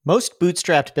Most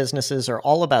bootstrapped businesses are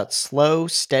all about slow,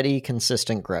 steady,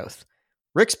 consistent growth.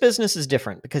 Rick's business is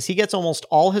different because he gets almost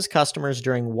all his customers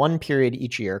during one period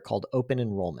each year called open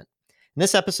enrollment. In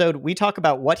this episode, we talk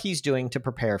about what he's doing to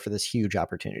prepare for this huge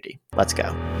opportunity. Let's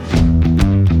go.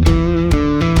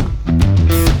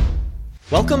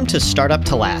 Welcome to Startup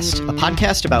to Last, a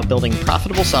podcast about building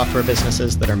profitable software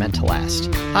businesses that are meant to last.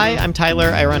 Hi, I'm Tyler.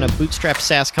 I run a bootstrapped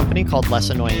SaaS company called Less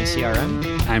Annoying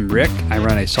CRM. I'm Rick. I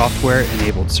run a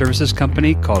software-enabled services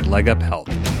company called LegUp Health.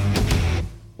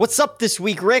 What's up this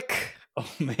week, Rick? Oh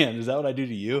man, is that what I do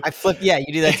to you? Yeah,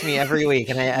 you do that to me every week,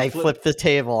 and I flip the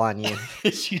table on you.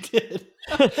 Yes, you did.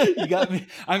 You got me.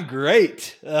 I'm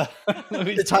great.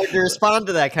 It's hard to respond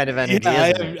to that kind of energy.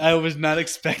 Yeah, I was not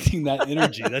expecting that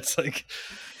energy. That's like,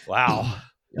 wow.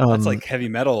 That's like heavy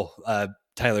metal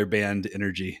Tyler band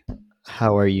energy.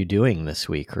 How are you doing this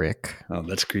week, Rick? Oh,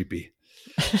 that's creepy.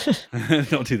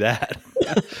 Don't do that.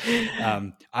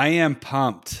 I am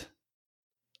pumped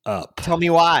up. Tell me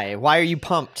why. Why are you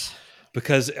pumped?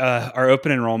 Because our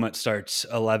open enrollment starts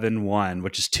 11/1,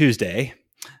 which is Tuesday.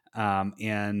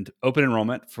 And open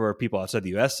enrollment for people outside the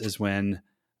U.S. is when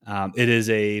it is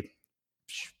a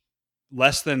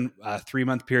less than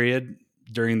 3-month period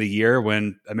during the year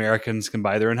when Americans can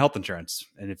buy their own health insurance.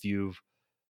 And if you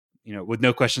with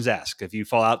no questions asked, if you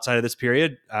fall outside of this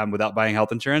period without buying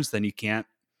health insurance, then you can't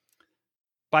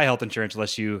buy health insurance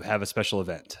unless you have a special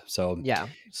event. So yeah.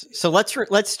 So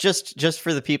let's just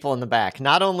for the people in the back.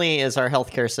 Not only is our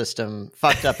healthcare system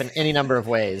fucked up in any number of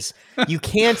ways, you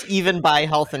can't even buy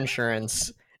health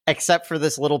insurance except for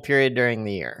this little period during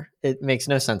the year. It makes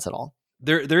no sense at all.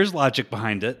 There's logic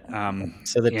behind it.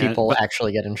 So that people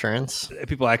actually get insurance.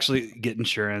 People actually get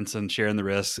insurance and share in the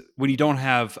risks. When you don't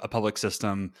have a public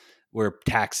system where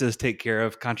taxes take care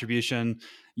of contribution,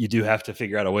 you do have to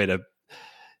figure out a way to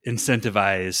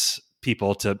incentivize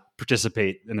people to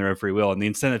participate in their own free will. And the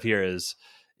incentive here is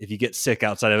if you get sick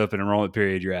outside of open enrollment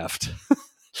period, you're effed.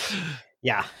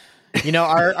 Yeah.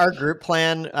 Our group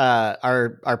plan,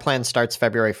 our plan starts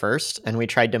February 1st, and we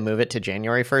tried to move it to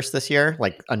January 1st this year,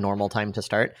 like a normal time to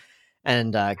start.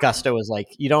 And Gusto was like,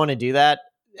 you don't want to do that.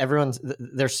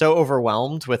 They're so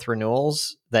overwhelmed with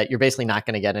renewals that you're basically not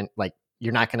going to get in, like,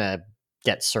 you're not going to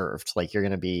get served. Like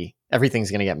everything's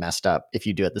going to get messed up if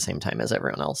you do it at the same time as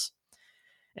everyone else.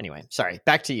 Anyway, sorry,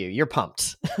 back to you. You're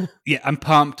pumped. Yeah, I'm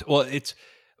pumped. Well,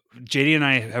 JD and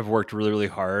I have worked really, really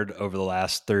hard over the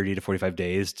last 30 to 45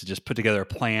 days to just put together a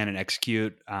plan and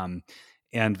execute.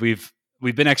 And we've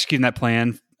been executing that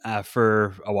plan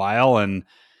for a while, and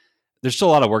there's still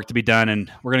a lot of work to be done,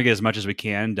 and we're going to get as much as we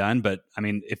can done. But I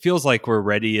mean, it feels like we're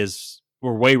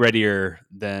way readier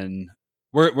than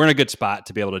we're in a good spot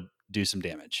to be able to do some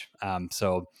damage.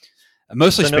 So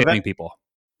mostly spamming people.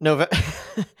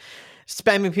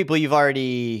 Spamming people you've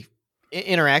already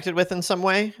interacted with in some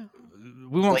way.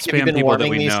 We won't spam people that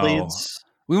we know. Leads?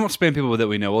 We won't spam people that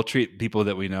we know. We'll treat people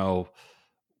that we know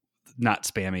not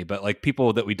spammy, but like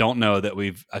people that we don't know that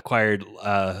we've acquired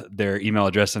their email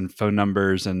address and phone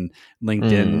numbers and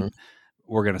LinkedIn.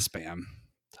 We're gonna spam.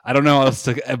 I don't know how else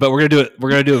to, but we're gonna do it.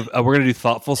 We're gonna do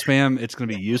thoughtful spam. It's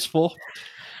gonna be useful,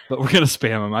 but we're gonna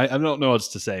spam them. I don't know what else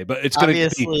to say, but it's gonna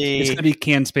be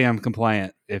can spam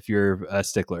compliant if you're a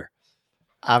stickler.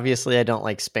 Obviously, I don't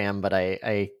like spam, but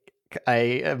I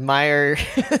admire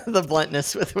the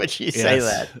bluntness with which you say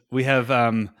that. We have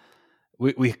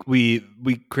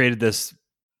we created this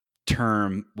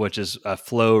term which is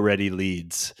flow ready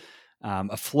leads.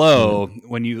 A flow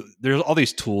when there's all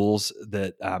these tools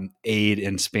that aid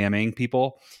in spamming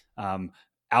people.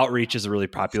 Outreach is a really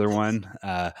popular one.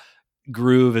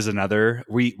 Groove is another.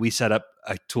 We set up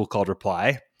a tool called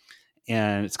Reply,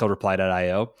 and it's called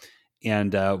reply.io.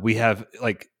 And we have,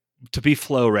 like, to be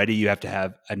flow ready, you have to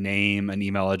have a name, an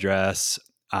email address,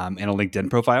 and a LinkedIn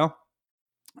profile.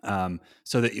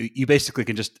 So that you basically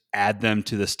can just add them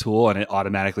to this tool and it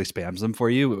automatically spams them for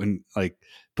you and like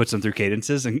puts them through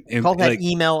cadences and call that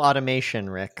email automation,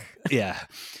 Rick. Yeah.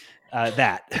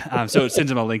 So it sends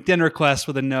them a LinkedIn request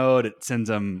with a note. It sends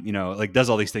them, does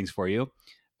all these things for you.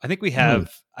 I think we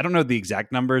have, I don't know the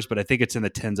exact numbers, but I think it's in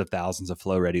the tens of thousands of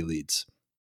flow ready leads.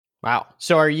 Wow.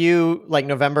 So are you like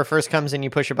November 1st comes and you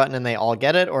push a button and they all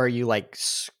get it? Or are you like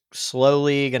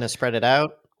slowly going to spread it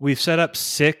out? We've set up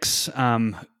 6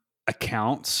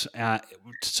 accounts.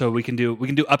 So we can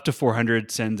do up to 400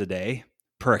 sends a day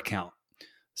per account.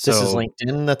 So this is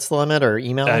LinkedIn that's the limit, or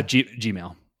email?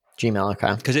 Gmail. Gmail,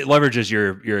 okay. Because it leverages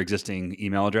your existing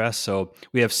email address. So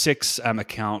we have 6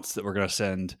 accounts that we're going to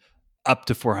send up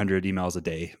to 400 emails a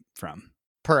day from.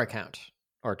 Per account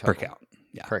or total? Per account,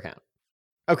 yeah. Per account.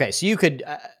 Okay, so you could,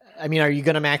 I mean, are you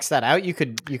going to max that out? You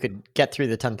could get through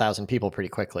the 10,000 people pretty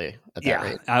quickly at that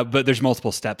rate. But there's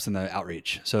multiple steps in the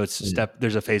outreach. So it's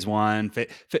there's a phase one.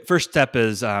 First step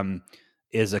is a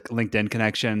LinkedIn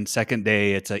connection. Second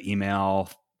day, it's an email.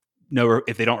 No,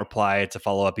 if they don't reply, it's a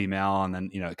follow-up email, and then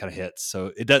it kind of hits.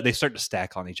 So they start to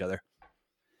stack on each other.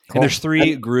 Cool. And there's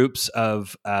 3 groups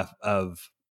of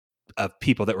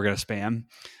people that we're going to spam.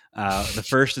 The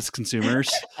first is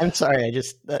consumers. I'm sorry,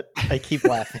 I keep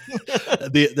laughing.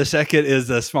 The second is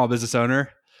a small business owner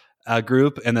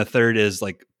group, and the third is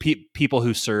like people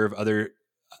who serve other,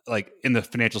 like in the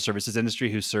financial services industry,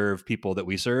 who serve people that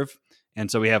we serve. And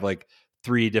so we have like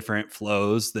 3 different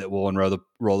flows that we'll enroll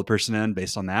the person in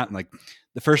based on that. And like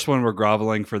the first one, we're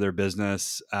groveling for their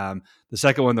business. The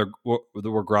second one,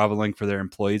 we're groveling for their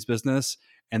employees' business,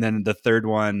 and then the third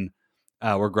one,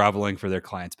 we're groveling for their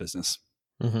client's business.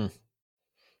 Mm-hmm.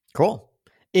 Cool.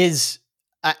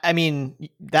 I mean,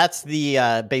 that's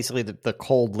the basically the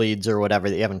cold leads or whatever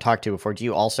that you haven't talked to before. Do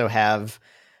you also have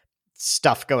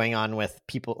stuff going on with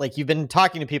people? Like, you've been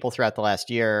talking to people throughout the last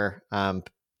year,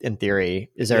 in theory.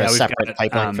 Is there a separate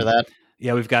pipeline for that?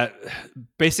 Yeah, we've got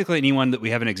basically anyone that we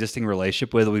have an existing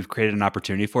relationship with, we've created an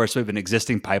opportunity for. So we have an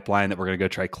existing pipeline that we're going to go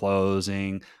try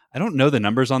closing. I don't know the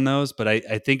numbers on those, but I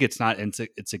think it's not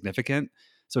insignificant.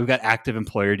 So we've got active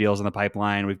employer deals in the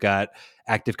pipeline. We've got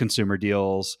active consumer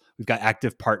deals. We've got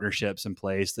active partnerships in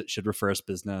place that should refer us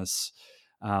business.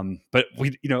 But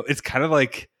it's kind of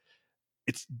like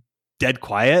it's dead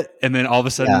quiet, and then all of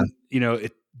a sudden,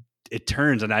 it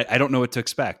turns, and I don't know what to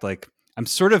expect. Like, I'm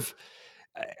sort of,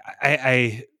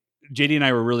 JD and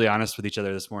I were really honest with each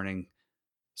other this morning.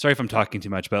 Sorry if I'm talking too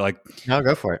much, but like, no,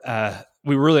 go for it.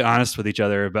 We were really honest with each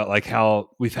other about like how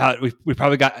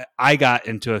I got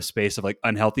into a space of like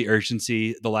unhealthy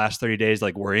urgency the last 30 days,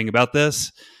 like worrying about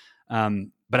this. So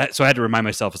I had to remind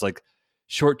myself, it's like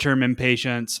short-term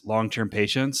impatience, long-term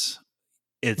patience.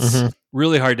 It's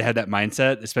really hard to have that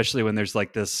mindset, especially when there's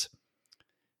like this,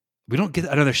 we don't get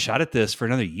another shot at this for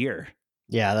another year.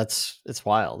 Yeah, it's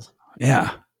wild.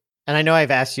 Yeah. And I know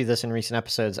I've asked you this in recent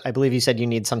episodes. I believe you said you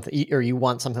need something, or you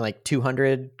want something like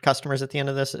 200 customers at the end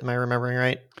of this. Am I remembering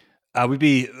right? Would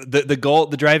be the goal.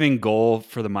 The driving goal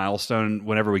for the milestone,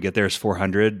 whenever we get there, is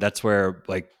 400. That's where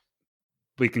like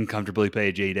we can comfortably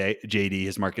pay JD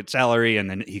his market salary, and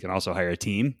then he can also hire a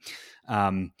team.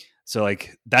 So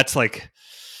like that's like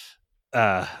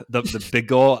the big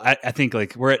goal. I think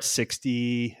like we're at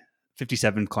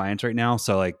 57 clients right now.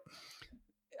 So like,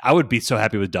 I would be so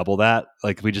happy with double that.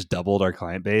 Like, if we just doubled our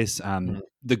client base.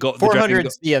 The goal, 400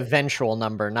 is the eventual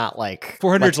number, not like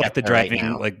 400 is like the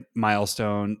driving like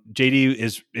milestone. JD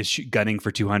is gunning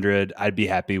for 200. I'd be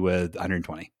happy with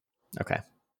 120. Okay,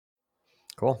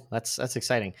 cool. That's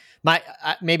exciting.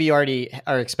 Maybe you already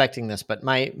are expecting this, but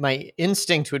my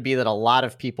instinct would be that a lot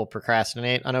of people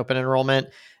procrastinate on open enrollment.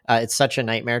 It's such a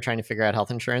nightmare trying to figure out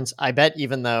health insurance. I bet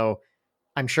even though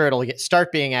I'm sure it'll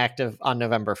start being active on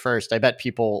November 1st, I bet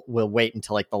people will wait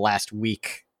until like the last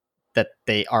week that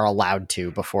they are allowed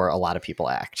to before a lot of people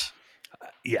act.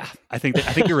 Yeah, I think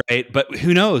you're right, but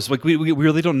who knows? Like we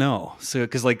really don't know. So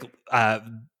because like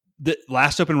the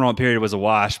last open enrollment period was a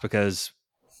wash because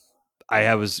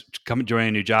I was joining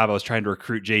a new job. I was trying to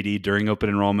recruit JD during open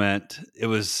enrollment. It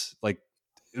was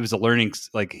a learning,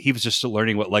 like he was just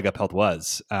learning what Leg Up Health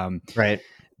was. Right.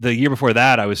 The year before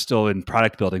that, I was still in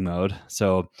product building mode.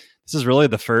 So this is really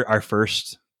our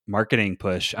first marketing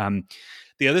push.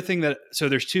 The other thing so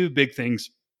there's 2 big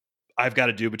things I've got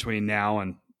to do between now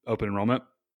and open enrollment.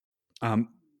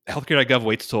 Healthcare.gov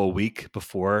waits till a week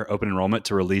before open enrollment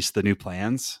to release the new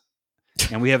plans.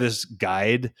 And we have this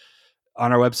guide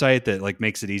on our website that like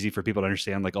makes it easy for people to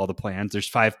understand like all the plans. There's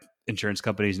 5 insurance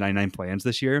companies, 99 plans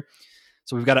this year.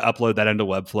 So we've got to upload that into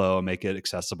Webflow and make it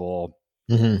accessible.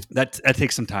 That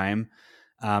takes some time.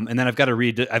 And then I've got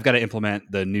to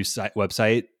implement the new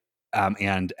website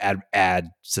and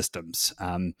ad systems,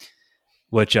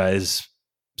 which is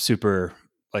super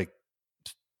like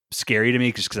scary to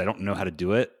me just because I don't know how to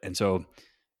do it. And so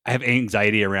I have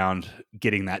anxiety around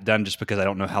getting that done just because I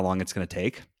don't know how long it's going to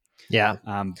take. Yeah.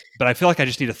 But I feel like I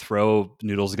just need to throw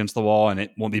noodles against the wall, and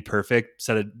it won't be perfect.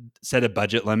 Set a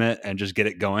budget limit and just get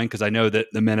it going. Cause I know that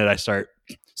the minute I start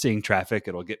seeing traffic,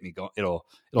 it'll get me going. It'll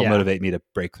motivate me to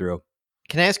break through.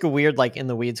 Can I ask a weird, like in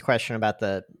the weeds question about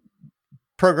the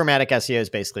programmatic SEO is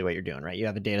basically what you're doing, right? You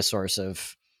have a data source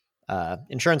of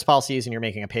insurance policies and you're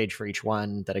making a page for each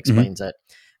one that explains it.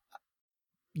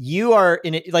 You are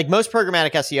in it, like most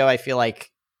programmatic SEO. I feel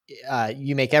like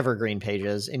you make evergreen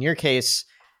pages. In your case,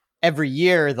 every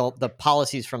year the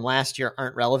policies from last year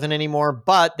aren't relevant anymore,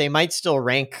 but they might still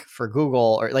rank for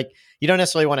Google, or like you don't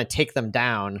necessarily want to take them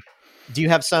down. Do you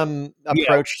have some Yeah.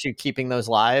 approach to keeping those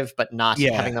live, but not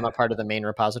Yeah. having them a part of the main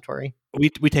repository? We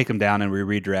take them down and we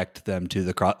redirect them to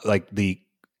the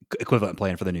equivalent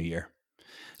plan for the new year.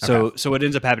 Okay. So what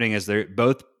ends up happening is they're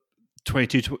both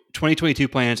 2022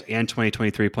 plans and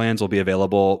 2023 plans will be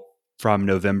available from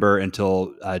November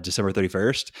until December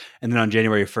 31st. And then on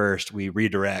January 1st,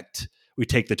 we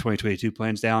take the 2022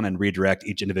 plans down and redirect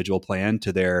each individual plan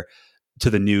to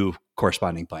the new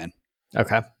corresponding plan.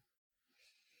 Okay.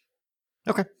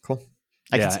 Okay, cool.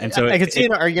 Yeah. And so I could see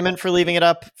an argument for leaving it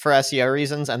up for SEO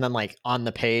reasons and then like on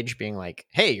the page being like,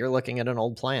 hey, you're looking at an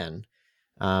old plan.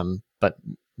 But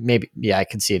maybe, yeah, I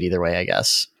could see it either way, I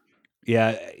guess.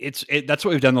 Yeah, that's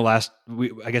what we've done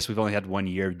I guess we've only had 1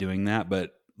 year of doing that,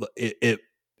 but it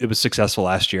was successful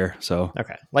last year. So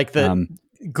okay, like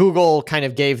Google kind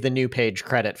of gave the new page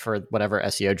credit for whatever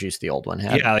SEO juice the old one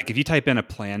had. Yeah, like if you type in a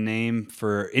plan name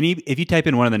if you type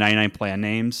in one of the 99 plan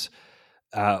names,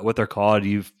 what they're called,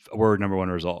 we're number one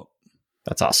result.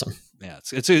 That's awesome. Yeah,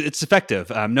 it's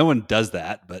effective. No one does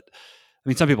that, but I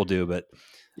mean, some people do. But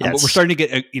yeah, we're starting to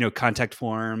get contact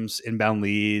forms, inbound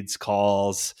leads,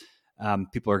 calls.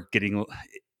 People are getting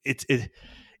it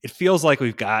feels like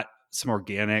we've got some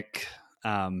organic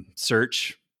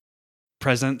search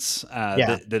presence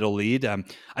that'll lead. I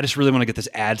just really want to get this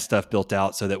ad stuff built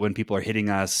out so that when people are hitting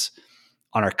us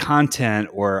on our content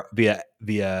or via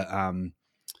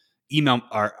email,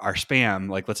 our spam,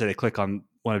 like let's say they click on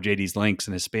one of JD's links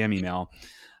in his spam email,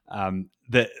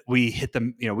 that we hit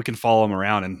them, we can follow them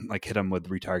around and like hit them with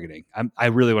retargeting. I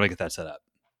really want to get that set up.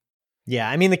 Yeah,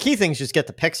 I mean, the key thing is just get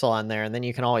the pixel on there, and then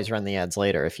you can always run the ads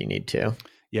later if you need to.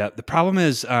 Yeah, the problem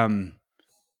is, I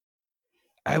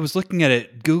was looking at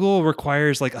it. Google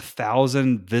requires like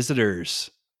 1,000 visitors,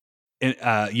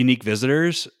 unique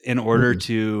visitors, in order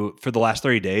for the last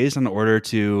 30 days, in order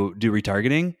to do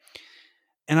retargeting.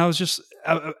 And I was just,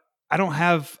 we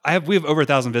have over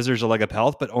 1,000 visitors to Leg Up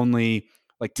Health, but only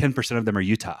like 10% of them are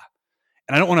Utah.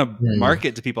 And I don't want to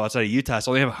market to people outside of Utah.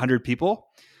 So I only have 100 people.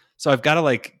 So I've got to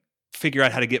like figure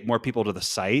out how to get more people to the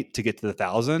site to get to the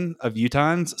 1,000 of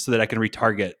Utahns so that I can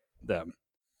retarget them.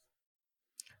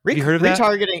 Have you heard of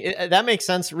retargeting? That makes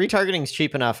sense. Retargeting is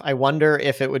cheap enough. I wonder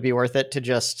if it would be worth it to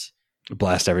just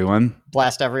blast everyone.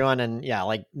 And yeah,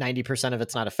 like 90% of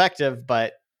it's not effective,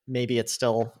 but maybe it's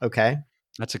still okay.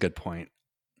 That's a good point.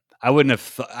 I would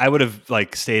have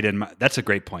like stayed in that's a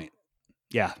great point.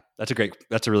 Yeah, that's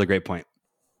a really great point.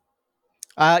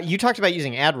 You talked about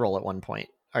using AdRoll at one point.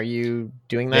 Are you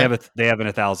doing that? They have an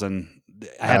 1,000.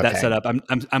 I have that set up.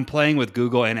 I'm playing with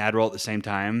Google and AdRoll at the same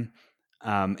time,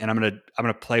 and I'm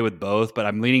gonna play with both. But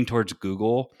I'm leaning towards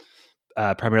Google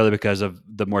primarily because of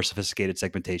the more sophisticated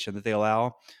segmentation that they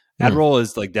allow. AdRoll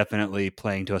is like definitely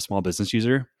playing to a small business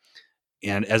user,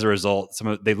 and as a result,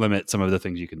 they limit some of the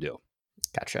things you can do.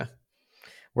 Gotcha.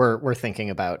 We're thinking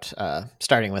about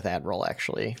starting with AdRoll.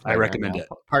 Actually, I recommend it.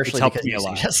 Partially because you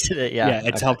suggested it. Yeah,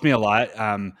 it's helped me a lot.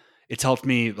 It's helped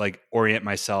me like orient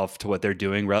myself to what they're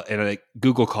doing, and like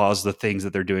Google calls the things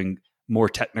that they're doing more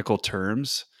technical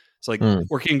terms. So like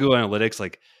working in Google Analytics,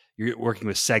 like you're working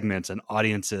with segments and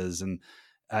audiences, and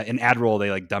in AdRoll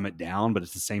they like dumb it down, but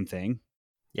it's the same thing.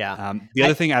 Yeah. The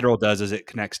other thing AdRoll does is it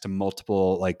connects to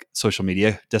multiple like social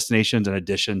media destinations in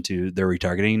addition to their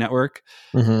retargeting network.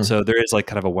 So there is like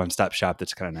kind of a one-stop shop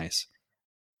that's kind of nice.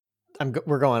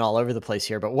 We're going all over the place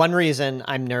here, but one reason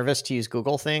I'm nervous to use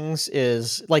Google things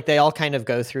is like they all kind of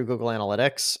go through Google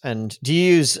Analytics. And do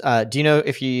you know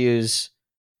if you use,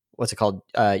 what's it called?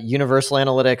 Universal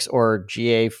Analytics or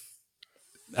GA4?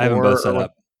 I haven't both set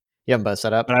up. You haven't both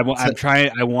set up? But I'm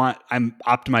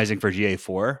optimizing for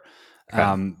GA4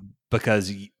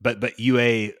 because, but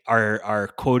UA, our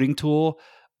quoting tool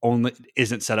only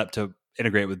isn't set up to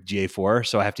integrate with GA4.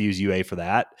 So I have to use UA for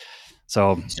that.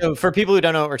 So for people who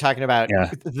don't know what we're talking about,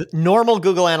 the normal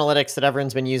Google Analytics that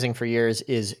everyone's been using for years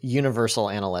is Universal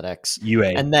Analytics. UA.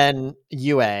 And then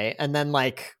UA. And then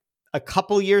like a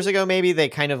couple years ago, maybe they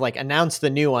kind of like announced the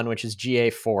new one, which is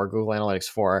GA4, Google Analytics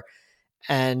 4.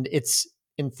 And it's,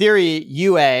 in theory,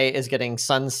 UA is getting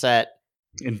sunset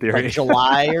in theory like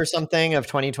July or something of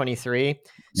 2023. Yep.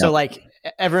 So like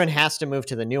everyone has to move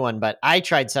to the new one. But I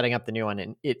tried setting up the new one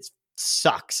and it's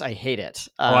sucks. I hate it.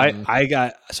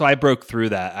 I broke through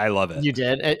that. I love it. You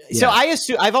did. So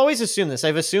I've always assumed this.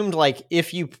 I've assumed like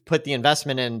if you put the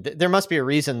investment in, there must be a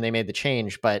reason they made the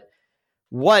change, but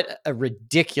what a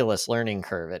ridiculous learning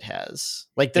curve it has.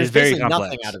 Like there's basically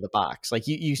nothing out of the box. Like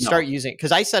you start using,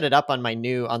 because I set it up on my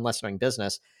new on Less Knowing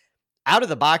Business. Out of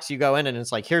the box, you go in and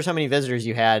it's like, here's how many visitors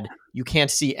you had. You can't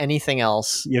see anything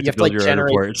else. You have to build your own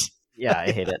reports. Yeah,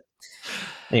 I hate it.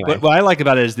 Anyway. What I like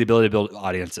about it is the ability to build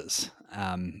audiences.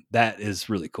 That is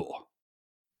really cool.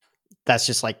 that's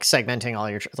just like segmenting all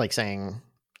your like saying,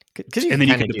 because you and can then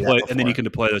you kind can of do deploy, that and then you before. can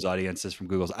deploy those audiences from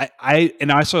Google's.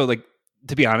 And also, like,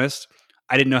 to be honest,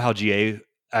 I didn't know how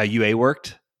UA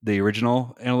worked, the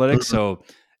original analytics, Mhm. so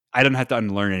I don't have to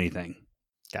unlearn anything.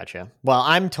 Gotcha. Well,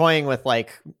 I'm toying with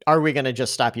like, are we going to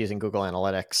just stop using Google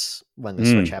Analytics when the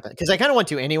switch Mm. happens? Because I kind of want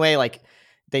to anyway. Like,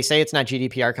 they say it's not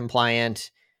GDPR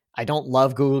compliant. I don't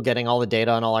love Google getting all the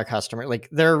data on all our customers. Like,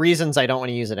 there are reasons I don't want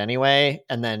to use it anyway.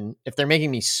 And then if they're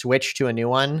making me switch to a new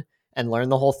one and learn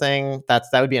the whole thing, that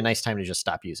would be a nice time to just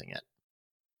stop using it.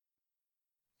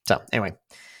 So anyway,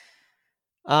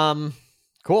 um,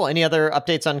 cool. Any other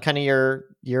updates on kind of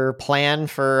your plan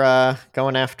for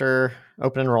going after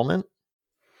open enrollment?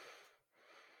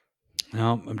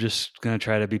 No, I'm just going to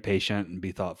try to be patient and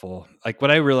be thoughtful. Like,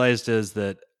 what I realized is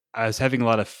that I was having a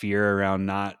lot of fear around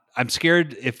I'm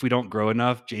scared if we don't grow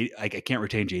enough, like I can't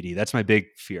retain JD. That's my big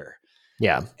fear.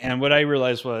 Yeah. And what I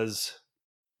realized was,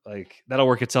 like, that'll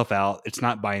work itself out. It's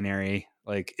not binary.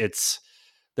 Like,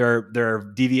 there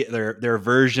are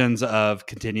versions of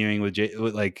continuing with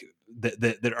like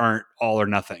that aren't all or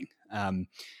nothing. And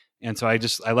so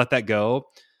I let that go.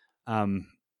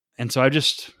 And so I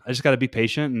just got to be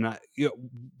patient, and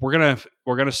we're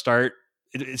gonna start.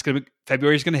 It's gonna be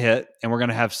February's gonna hit, and we're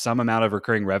gonna have some amount of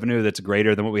recurring revenue that's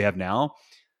greater than what we have now,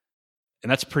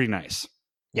 and that's pretty nice.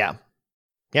 Yeah.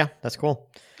 Yeah. That's cool.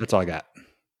 That's all I got.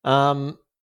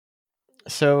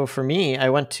 So for me, I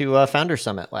went to Founder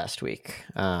Summit last week.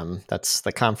 That's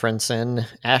the conference in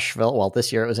Asheville. Well,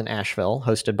 this year it was in Asheville,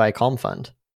 hosted by Calm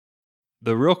Fund.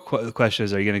 The real question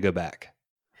is, are you going to go back?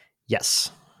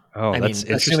 Yes. Oh, I that's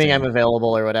mean, assuming I'm interesting.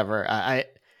 available or whatever. I I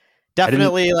didn't.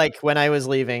 definitely, like, when I was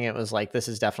leaving, it was like, this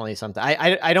is definitely something.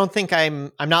 I don't think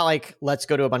I'm not like, let's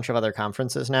go to a bunch of other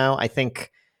conferences now. I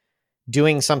think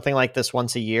doing something like this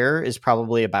once a year is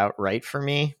probably about right for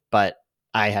me, but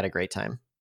I had a great time.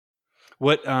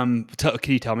 What can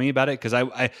you tell me about it? Because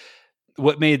I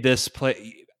what made this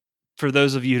play, for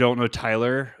those of you who don't know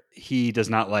Tyler, he does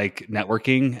not like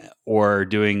networking or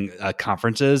doing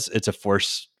conferences. It's a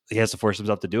force. He has to force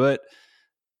himself to do it.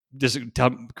 Just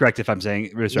correct if I'm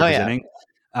saying No, yeah. misrepresenting.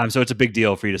 So it's a big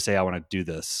deal for you to say, I want to do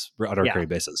this on a Yeah. recurring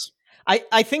basis.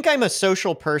 I think I'm a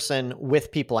social person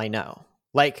with people I know.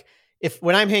 Like,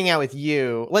 when I'm hanging out with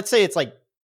you, let's say it's like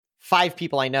 5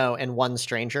 people I know and one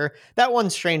stranger, that one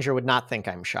stranger would not think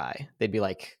I'm shy. They'd be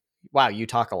like, wow, you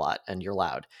talk a lot and you're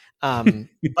loud.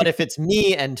 But if it's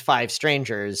me and 5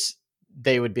 strangers,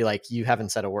 they would be like, you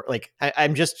haven't said a word. Like,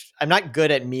 I'm not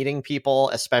good at meeting people,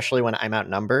 especially when I'm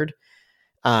outnumbered.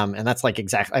 And that's like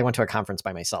exactly, I went to a conference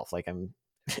by myself. Like,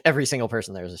 every single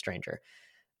person there is a stranger.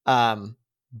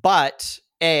 But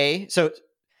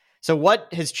so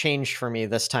what has changed for me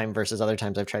this time versus other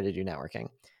times I've tried to do networking?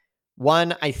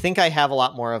 One, I think I have a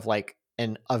lot more of like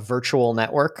a virtual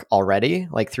network already,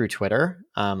 like through Twitter.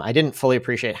 I didn't fully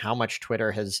appreciate how much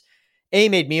Twitter has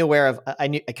made me aware of. I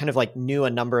kind of like knew a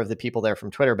number of the people there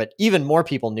from Twitter, but even more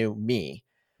people knew me.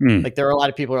 Like, there are a lot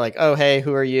of people who are like, oh, hey,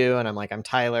 who are you? And I'm like, I'm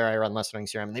Tyler. I run Less Annoying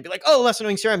CRM. And they'd be like, oh, Less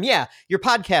Annoying CRM. Yeah, your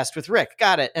podcast with Rick.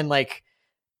 Got it. And like,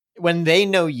 when they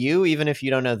know you, even if you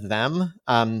don't know them,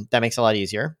 that makes it a lot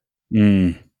easier.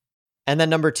 And then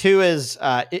number 2 is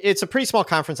it's a pretty small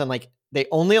conference, and like, they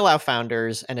only allow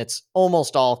founders, and it's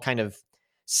almost all kind of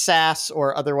SaaS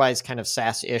or otherwise kind of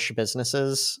SaaS-ish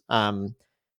businesses. And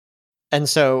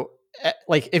so,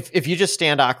 like, if you just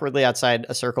stand awkwardly outside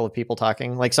a circle of people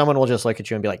talking, like, someone will just look at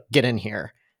you and be like, get in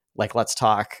here. Like, let's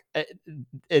talk.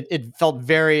 It felt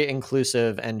very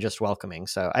inclusive and just welcoming.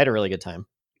 So I had a really good time.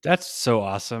 That's so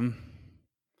awesome.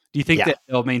 Do you think Yeah. that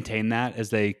they'll maintain that as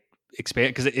they expand?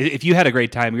 Because if you had a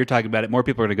great time, you're talking about it, more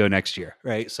people are going to go next year,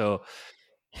 right? So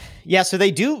Yeah, so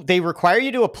they require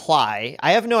you to apply.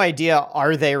 I have no idea,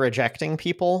 are they rejecting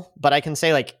people, but I can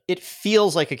say, like, it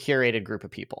feels like a curated group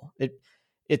of people.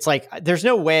 It's like, there's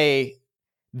no way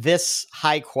this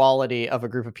high quality of a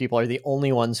group of people are the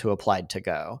only ones who applied to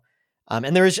go.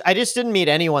 And I just didn't meet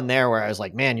anyone there where I was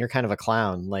like, man, you're kind of a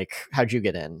clown. Like, how'd you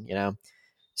get in? You know?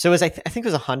 So it was, I think it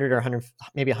was 100 or 100,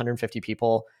 maybe 150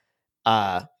 people.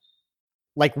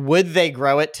 Like, would they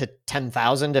grow it to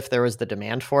 10,000 if there was the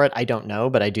demand for it? I don't know,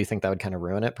 but I do think that would kind of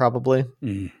ruin it, probably.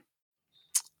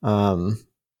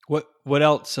 What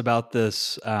else about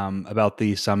this, about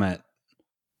the summit,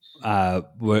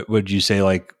 what would you say,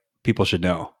 like, people should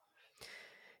know?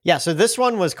 Yeah, so this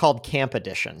one was called Camp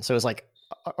Edition. So it was like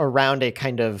around a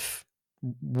kind of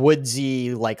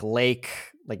woodsy, like, lake,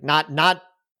 like not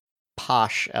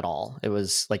posh at all. It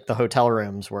was like the hotel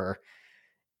rooms were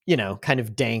kind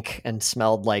of dank and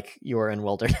smelled like you were in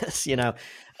wilderness,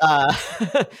 uh,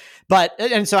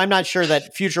 and so I'm not sure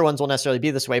that future ones will necessarily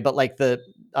be this way, but like the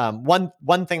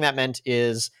one thing that meant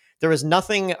is there was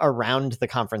nothing around the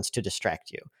conference to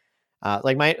distract you.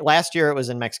 Like my last year, it was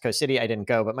in Mexico City. I didn't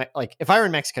go, but if I were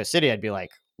in Mexico City, I'd be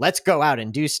like, let's go out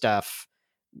and do stuff,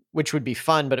 which would be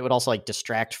fun, but it would also like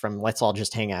distract from let's all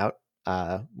just hang out,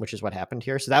 which is what happened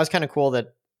here. So that was kind of cool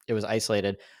that it was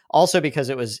isolated. Also, because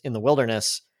it was in the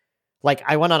wilderness, like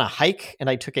I went on a hike and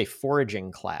I took a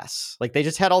foraging class. Like they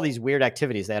just had all these weird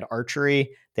activities. They had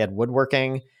archery, they had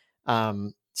woodworking.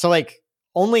 So like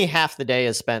only half the day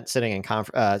is spent sitting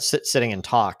in sitting in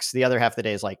talks. The other half of the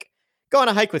day is like go on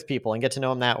a hike with people and get to know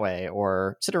them that way,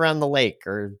 or sit around the lake,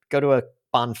 or go to a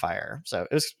bonfire. So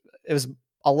it was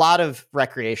a lot of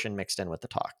recreation mixed in with the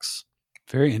talks.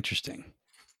 Very interesting.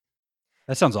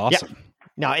 That sounds awesome. Yeah.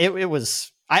 No, it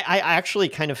was. I actually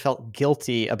kind of felt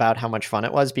guilty about how much fun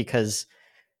it was, because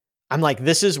I'm like,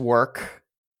 this is work.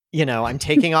 I'm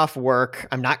taking off work.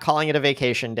 I'm not calling it a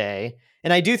vacation day.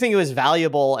 And I do think it was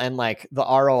valuable, and like the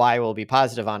ROI will be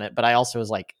positive on it. But I also was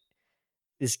like,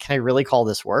 can I really call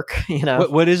this work?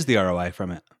 What is the ROI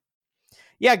from it?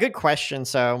 Yeah, good question.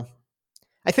 So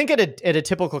I think at a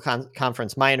typical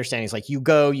conference, my understanding is like you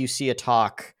go, you see a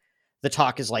talk. The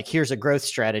talk is like, here's a growth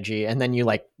strategy. And then you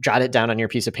like jot it down on your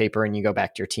piece of paper and you go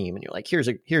back to your team and you're like,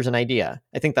 here's an idea.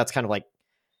 I think that's kind of like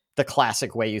the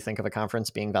classic way you think of a conference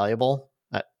being valuable.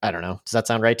 I don't know. Does that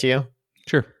sound right to you?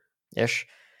 Sure. Ish.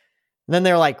 And then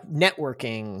they're like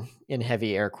networking in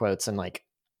heavy air quotes. And like,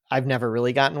 I've never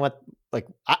really gotten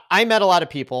I met a lot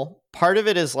of people. Part of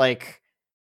it is like,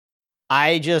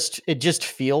 it just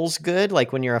feels good.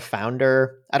 Like when you're a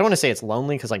founder, I don't want to say it's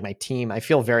lonely, because like my team, I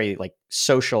feel very like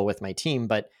social with my team,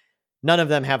 but none of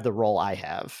them have the role I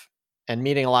have. And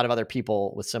meeting a lot of other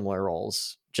people with similar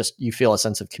roles, just you feel a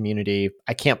sense of community.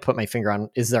 I can't put my finger on,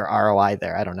 is there ROI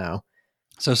there? I don't know.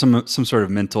 So some sort of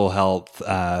mental health,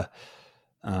 sort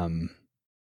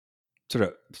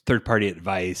of third party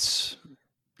advice.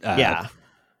 Yeah.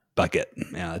 Bucket.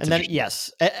 Yeah. And then,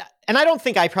 yes. And I don't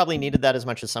think I probably needed that as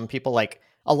much as some people. Like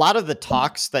a lot of the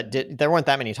talks there weren't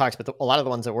that many talks, but a lot of the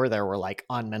ones that were there were like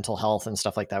on mental health and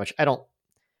stuff like that, which I don't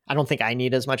think I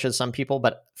need as much as some people,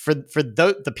 but for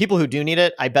the people who do need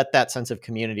it, I bet that sense of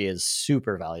community is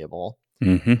super valuable.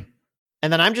 Mm-hmm.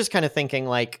 And then I'm just kind of thinking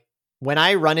like, when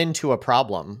I run into a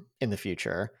problem in the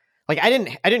future, like I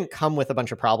didn't come with a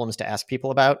bunch of problems to ask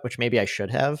people about, which maybe I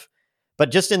should have. But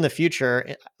just in the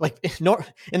future, like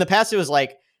in the past, it was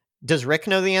like, does Rick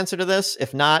know the answer to this?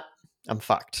 If not, I'm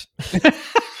fucked.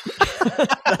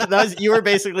 You were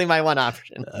basically my one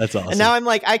option. That's awesome. And now I'm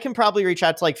like, I can probably reach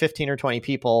out to like 15 or 20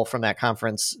 people from that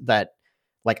conference that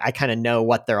like I kind of know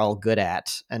what they're all good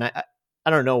at. And I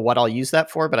don't know what I'll use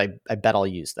that for, but I bet I'll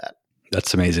use that.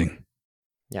 That's amazing.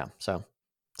 Yeah. So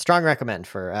strong recommend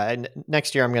for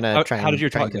next year. I'm going to try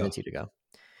and convince you to go.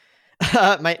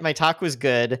 My talk was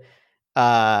good.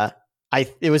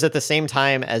 It was at the same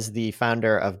time as the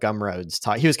founder of Gumroad's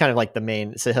talk. He was kind of like the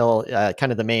main Sahil,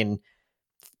 kind of the main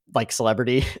like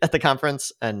celebrity at the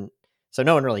conference. And so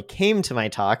no one really came to my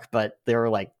talk, but there were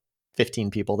like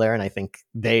 15 people there. And I think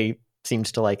they seemed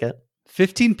to like it.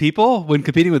 15 people when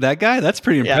competing with that guy? That's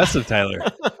pretty impressive, yeah. Tyler.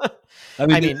 I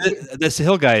mean, the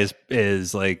Sahil guy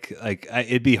is like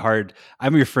it'd be hard.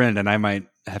 I'm your friend and I might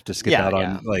have to skip out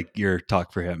on like your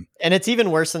talk for him. And it's even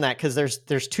worse than that, because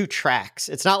there's two tracks.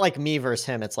 It's not like me versus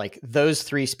him. It's like those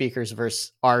three speakers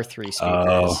versus our three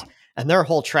speakers. And their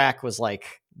whole track was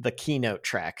like the keynote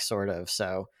track, sort of.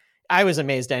 So I was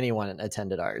amazed anyone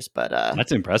attended ours, but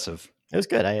that's impressive. It was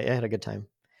good. I had a good time.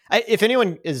 If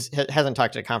anyone hasn't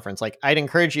talked at a conference, like I'd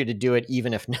encourage you to do it,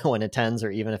 even if no one attends or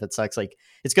even if it sucks. Like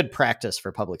it's good practice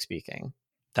for public speaking.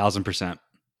 1,000%.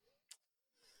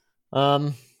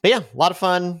 But yeah, a lot of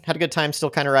fun. Had a good time. Still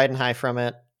kind of riding high from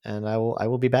it. And I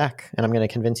will be back. And I'm going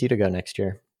to convince you to go next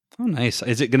year. Oh, nice.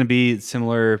 Is it going to be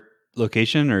similar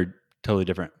location or totally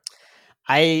different?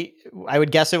 I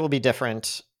would guess it will be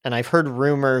different. And I've heard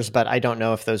rumors, but I don't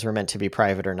know if those were meant to be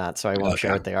private or not. So I won't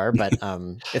share what they are. But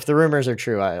if the rumors are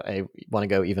true, I want to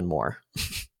go even more.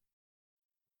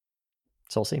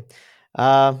 So we'll see.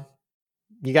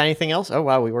 You got anything else? Oh,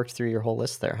 wow. We worked through your whole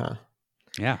list there, huh?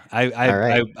 Yeah, I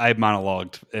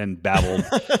monologued and babbled.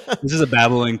 This is a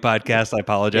babbling podcast. I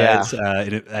apologize.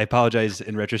 Yeah. I apologize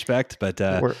in retrospect, but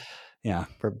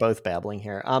we're both babbling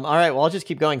here. All right, well, I'll just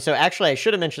keep going. So actually, I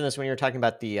should have mentioned this when you were talking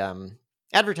about the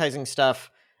advertising stuff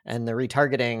and the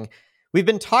retargeting. We've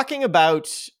been talking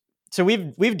about, so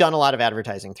we've done a lot of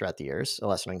advertising throughout the years,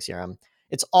 Less Annoying CRM.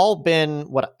 It's all been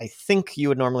what I think you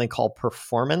would normally call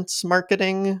performance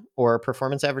marketing or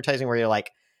performance advertising, where you're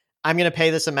like, I'm going to pay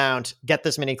this amount, get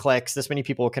this many clicks, this many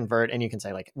people will convert, and you can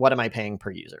say like, what am I paying per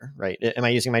user, right? Am I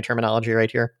using my terminology right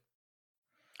here?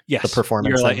 Yes, the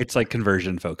performance. It's like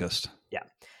conversion focused. Yeah.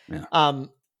 Yeah.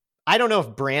 I don't know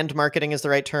if brand marketing is the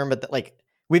right term, but like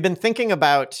we've been thinking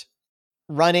about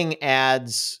running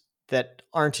ads that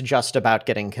aren't just about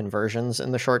getting conversions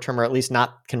in the short term, or at least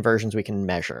not conversions we can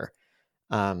measure.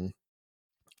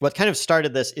 What kind of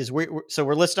started this is we're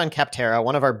listed on Capterra.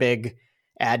 One of our big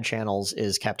ad channels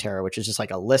is Capterra, which is just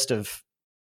like a list of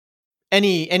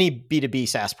any B2B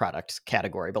SaaS product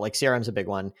category, but like CRM is a big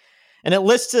one. And it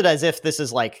lists it as if this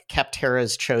is like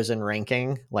Capterra's chosen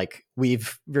ranking. Like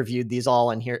we've reviewed these all,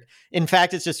 and here, in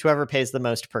fact, it's just whoever pays the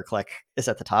most per click is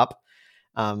at the top.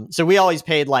 So we always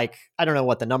paid like, I don't know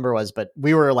what the number was, but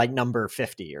we were like number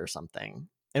 50 or something.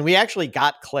 And we actually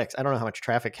got clicks. I don't know how much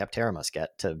traffic Capterra must get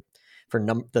for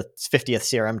the 50th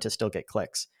CRM to still get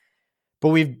clicks. But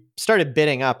we've started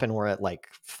bidding up and we're at like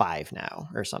 5 now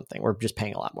or something. We're just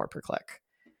paying a lot more per click.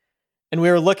 And we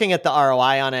were looking at the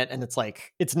ROI on it, and it's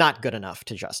like, it's not good enough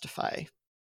to justify.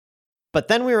 But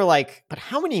then we were like, but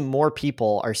how many more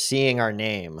people are seeing our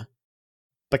name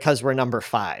because we're number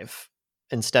 5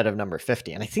 instead of number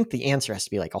 50? And I think the answer has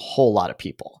to be like a whole lot of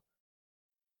people.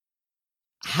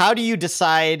 How do you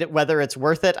decide whether it's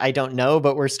worth it? I don't know,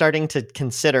 but we're starting to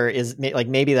consider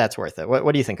maybe that's worth it. What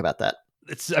do you think about that?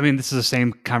 This is the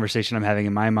same conversation I'm having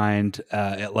in my mind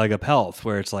at Leg Up Health,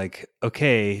 where it's like,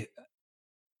 okay,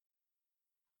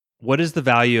 what is the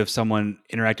value of someone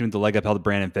interacting with the Leg Up Health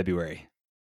brand in February?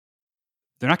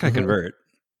 They're not going to convert.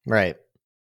 Right.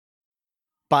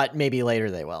 But maybe later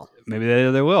they will. Maybe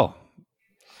they will.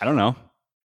 I don't know.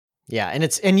 Yeah.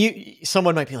 And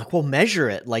someone might be like, well, measure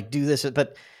it, like do this,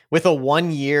 but with a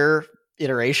 1-year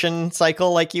iteration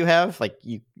cycle like you have, like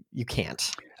you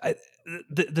can't.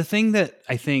 The thing that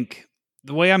I think,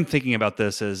 the way I'm thinking about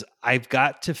this is I've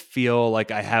got to feel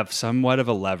like I have somewhat of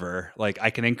a lever, like I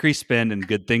can increase spend and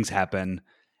good things happen.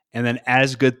 And then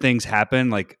as good things happen,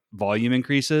 like volume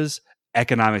increases,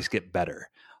 economics get better.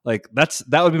 Like that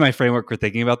would be my framework for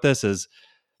thinking about this is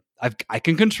I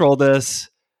can control this.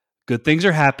 Good things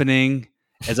are happening.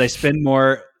 As I spend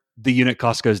more, the unit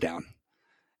cost goes down.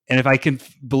 And if I can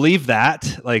believe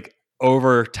that, like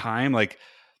over time, like,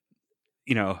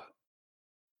 you know,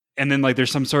 and then like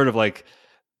there's some sort of like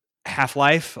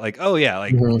half-life, like, oh yeah,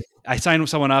 like I sign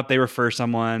someone up, they refer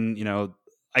someone, you know,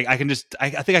 I can just, I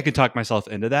think I can talk myself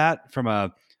into that from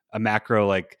a macro,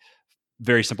 like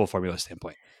very simple formula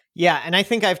standpoint. Yeah. And I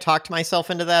think I've talked myself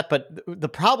into that, but the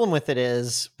problem with it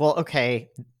is, well, okay,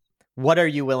 what are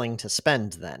you willing to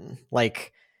spend then?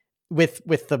 Like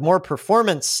with the more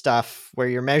performance stuff where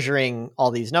you're measuring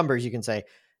all these numbers, you can say,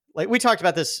 like we talked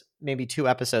about this maybe 2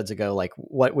 episodes ago, like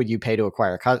what would you pay to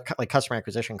acquire like customer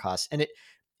acquisition costs? And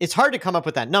it's hard to come up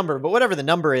with that number, but whatever the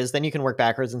number is, then you can work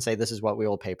backwards and say, this is what we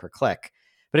will pay per click.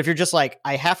 But if you're just like,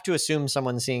 I have to assume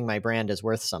someone seeing my brand is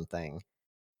worth something,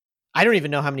 I don't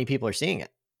even know how many people are seeing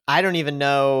it. I don't even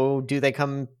know, do they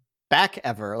come back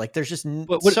ever? Like there's just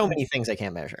so many things I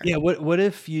can't measure. Yeah. What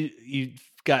if you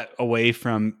got away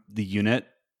from the unit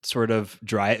sort of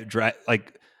driving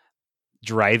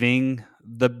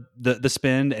the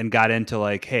spend and got into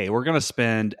like, hey, we're going to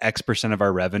spend X% of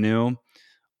our revenue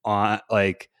on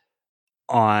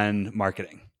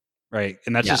marketing, right?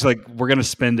 And that's just like, we're going to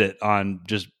spend it on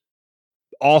just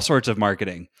all sorts of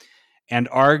marketing. And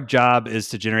our job is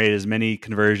to generate as many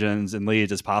conversions and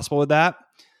leads as possible with that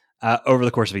over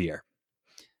the course of a year.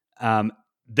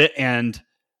 And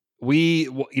we,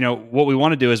 you know, what we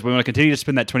want to do is we want to continue to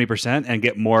spend that 20% and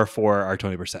get more for our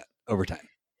 20% over time.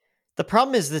 The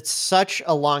problem is it's such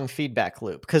a long feedback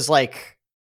loop because like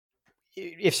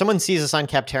if someone sees us on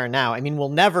Capterra now, I mean, we'll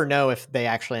never know if they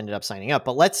actually ended up signing up,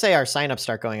 but let's say our signups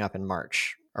start going up in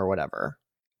March or whatever.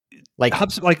 Like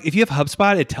if you have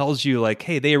HubSpot, it tells you like,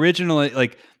 hey, they originally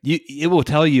it will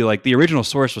tell you like the original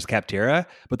source was Capterra,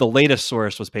 but the latest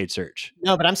source was paid search.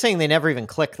 No, but I'm saying they never even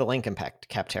click the link impact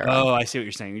Capterra. Oh, I see what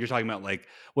you're saying. You're talking about like,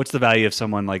 what's the value of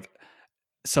someone like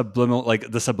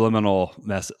the subliminal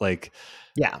mess? Like,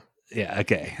 yeah. Yeah.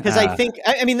 Okay. Because I think,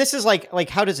 I mean, this is like,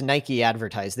 how does Nike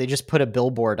advertise? They just put a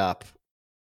billboard up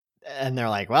and they're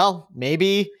like, well,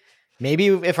 maybe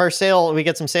if we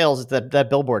get some sales, that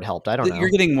billboard helped. I don't know. You're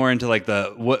getting more into like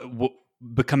what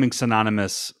becoming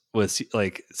synonymous with,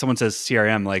 like someone says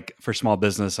CRM, like for small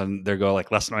business, and they go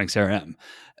like less annoying CRM.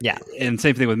 Yeah. And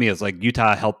same thing with me. It's like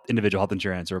Utah Individual Health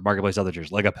Insurance or Marketplace Health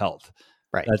Insurance, Leg Up Health.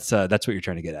 Right. That's what you're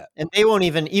trying to get at. And they won't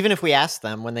even if we ask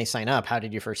them when they sign up, how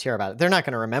did you first hear about it? They're not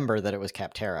going to remember that it was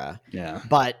Capterra. Yeah.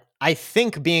 But I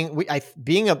think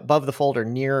being above the fold or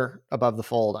near above the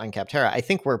fold on Capterra, I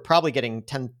think we're probably getting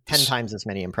 10 times as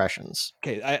many impressions.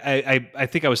 Okay, I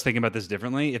think I was thinking about this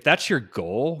differently. If that's your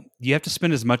goal, you have to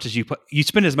spend as much as you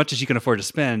spend as much as you can afford to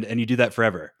spend, and you do that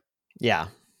forever. Yeah.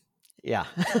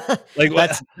 Like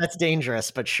that's dangerous,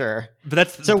 but sure. But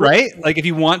that's so right. Like if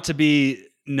you want to be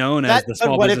known as the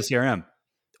small business CRM.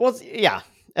 Well, yeah.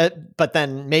 But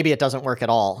then maybe it doesn't work at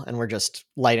all, and we're just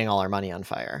lighting all our money on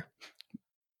fire.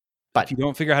 But if you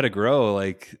don't figure out how to grow,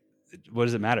 like, what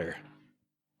does it matter?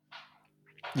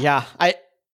 Yeah,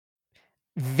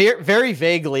 very, very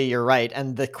vaguely, you're right.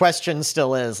 And the question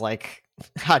still is like,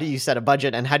 how do you set a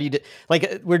budget, and how do you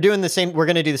we're going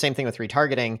to do the same thing with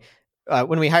retargeting.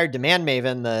 When we hired Demand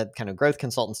Maven, the kind of growth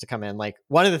consultants to come in, like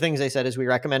one of the things they said is we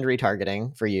recommend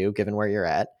retargeting for you, given where you're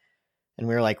at. And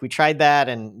we were like, we tried that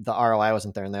and the ROI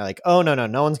wasn't there. And they're like, oh,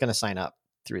 no one's going to sign up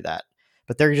through that.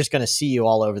 But they're just going to see you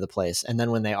all over the place. And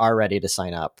then when they are ready to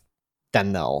sign up,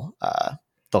 then they'll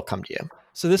come to you.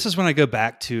 So this is when I go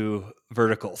back to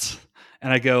verticals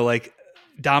and I go like,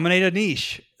 dominate a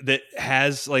niche that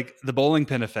has like the bowling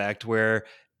pin effect where,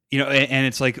 you know, and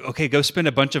it's like, okay, go spend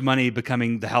a bunch of money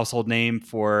becoming the household name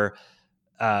for,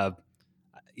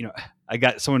 you know, I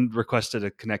got someone requested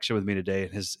a connection with me today,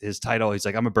 and his title, he's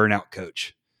like, I'm a burnout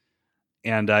coach,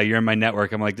 and you're in my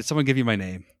network. I'm like, did someone give you my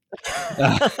name?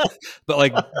 But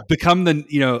like, become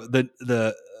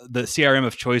the CRM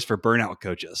of choice for burnout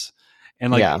coaches,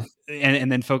 and like,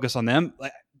 and then focus on them.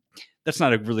 Like, that's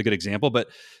not a really good example, but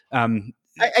I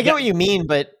get what you mean,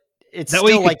 but it's that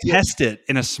still way you like could test it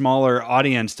in a smaller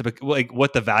audience to like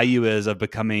what the value is of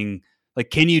becoming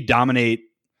like, can you dominate?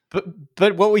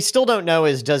 But what we still don't know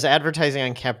is, does advertising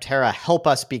on Capterra help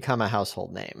us become a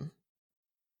household name?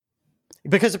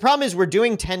 Because the problem is we're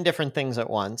doing 10 different things at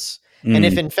once. And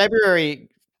if in February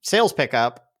sales pick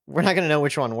up, we're not going to know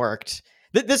which one worked.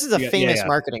 This is a famous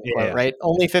marketing quote, right?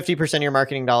 Only 50% of your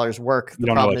marketing dollars work. The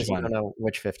problem is you don't know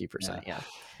which 50%. Yeah.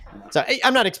 So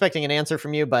I'm not expecting an answer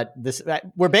from you, but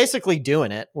we're basically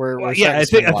doing it. I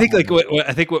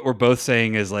think what we're both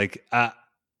saying is like,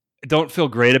 don't feel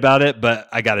great about it, but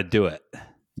I got to do it.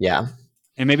 Yeah.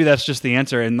 And maybe that's just the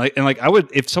answer. And I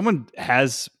would, if someone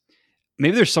has,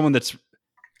 maybe there's someone that's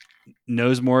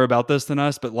knows more about this than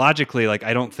us, but logically, like,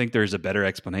 I don't think there's a better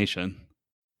explanation.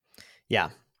 Yeah.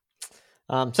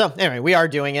 So anyway, we are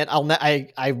doing it.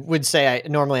 I would say,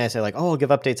 normally I say like, I'll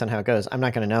give updates on how it goes. I'm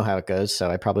not going to know how it goes,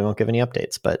 so I probably won't give any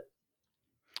updates, but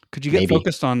could you get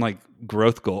focused on like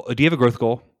growth goal? Do you have a growth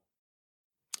goal?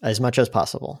 As much as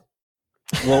possible.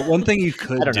 Well, one thing you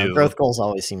could I don't know. Growth goals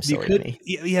always seem silly to me.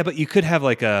 Yeah, but you could have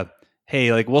like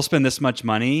hey, like we'll spend this much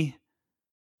money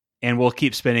and we'll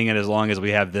keep spending it as long as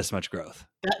we have this much growth.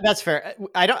 That's fair.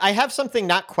 I have something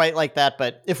not quite like that,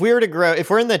 but if we were to grow, if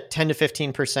we're in the 10 to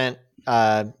 15%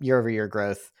 year over year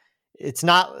growth, it's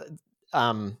not,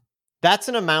 that's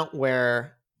an amount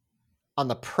where on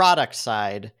the product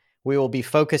side, we will be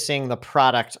focusing the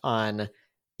product on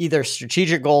either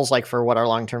strategic goals, like for what our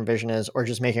long-term vision is, or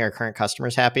just making our current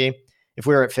customers happy. If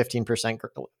we were at 15%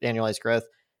 annualized growth,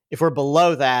 if we're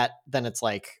below that, then it's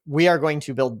like, we are going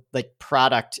to build like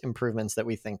product improvements that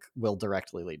we think will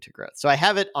directly lead to growth. So I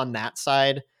have it on that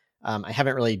side. I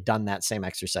haven't really done that same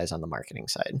exercise on the marketing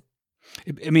side.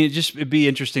 I mean, it'd be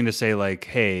interesting to say like,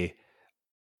 hey,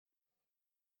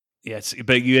 yes,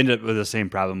 but you end up with the same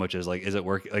problem, which is like, is it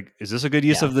work? Like, is this a good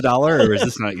use of the dollar, or is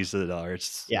this not use of the dollar?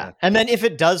 It's And then if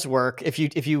it does work, if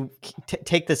you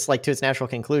take this like to its natural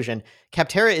conclusion,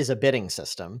 Capterra is a bidding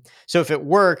system. So if it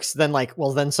works, then like,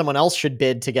 well, then someone else should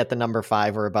bid to get the number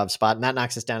 5 or above spot, and that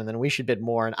knocks us down, and then we should bid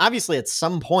more. And obviously, at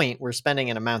some point, we're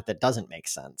spending an amount that doesn't make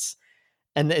sense,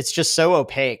 and it's just so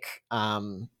opaque. I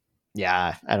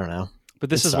don't know. But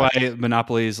this is why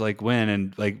monopolies like win,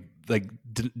 and like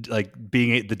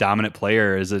being the dominant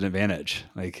player is an advantage.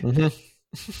 Like, do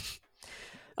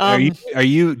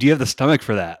you have the stomach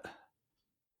for that?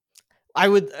 I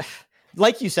would,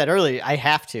 like you said earlier, I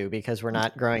have to, because we're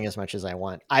not growing as much as I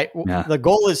want. The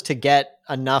goal is to get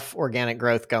enough organic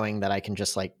growth going that I can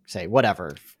just like say,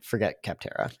 whatever, forget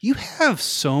Capterra. You have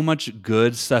so much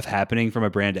good stuff happening from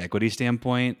a brand equity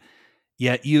standpoint,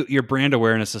 yet your brand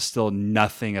awareness is still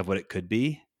nothing of what it could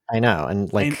be. I know.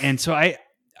 And so I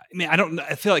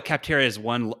feel like Capterra is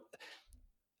one.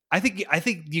 I think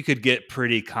you could get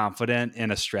pretty confident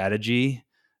in a strategy,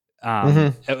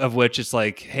 of which it's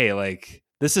like, hey, like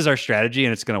this is our strategy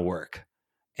and it's going to work,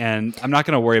 and I'm not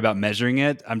going to worry about measuring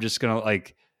it. I'm just going to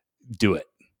like do it.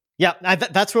 Yeah,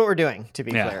 that's what we're doing. To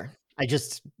be clear, I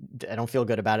don't feel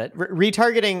good about it.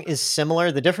 Retargeting is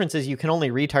similar. The difference is you can only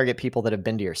retarget people that have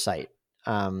been to your site.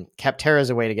 Capterra is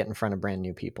a way to get in front of brand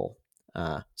new people.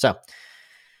 So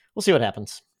we'll see what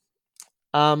happens.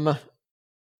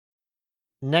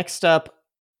 Next up,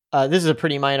 this is a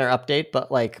pretty minor update,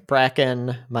 but like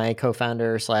Bracken, my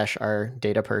co-founder / our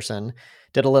data person,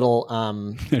 did a little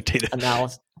Data.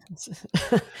 analysis.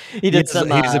 He did He's a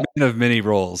man of many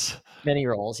roles. Many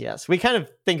roles, yes. We kind of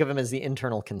think of him as the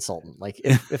internal consultant. Like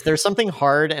if there's something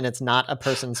hard and it's not a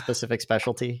person specific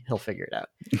specialty, he'll figure it out.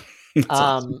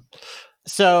 Awesome.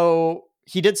 So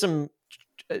he did some.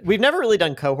 We've never really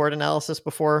done cohort analysis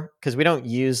before because we don't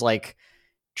use like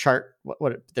chart.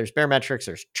 There's Baremetrics,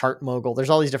 there's ChartMogul, there's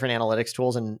all these different analytics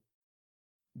tools, and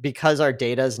because our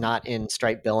data is not in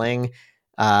Stripe billing,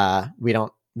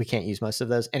 we can't use most of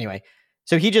those anyway.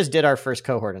 So he just did our first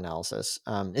cohort analysis.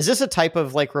 Is this a type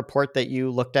of like report that you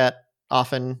looked at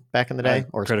often back in the day,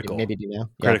 or critical? Maybe do now?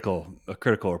 A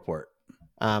critical report.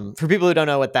 For people who don't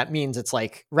know what that means, it's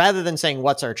like rather than saying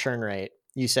what's our churn rate,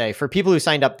 you say for people who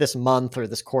signed up this month or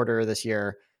this quarter or this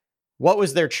year, what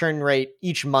was their churn rate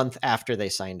each month after they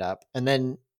signed up, and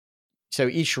then so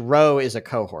each row is a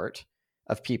cohort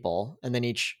of people, and then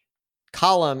each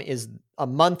column is a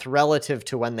month relative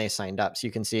to when they signed up. So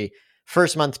you can see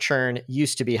first month churn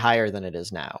used to be higher than it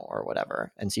is now or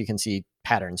whatever. And so you can see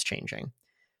patterns changing.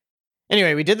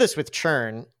 Anyway, we did this with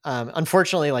churn.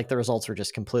 Unfortunately, like the results were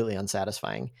just completely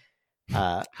unsatisfying.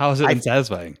 How is it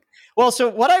unsatisfying? Well, so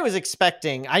what I was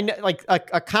expecting, I know like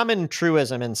a common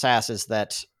truism in SaaS is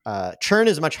that churn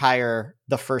is much higher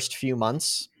the first few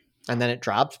months and then it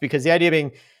drops, because the idea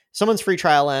being someone's free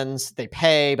trial ends, they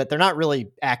pay, but they're not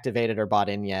really activated or bought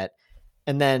in yet.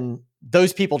 And then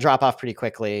those people drop off pretty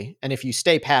quickly. And if you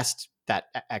stay past that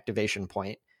activation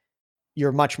point,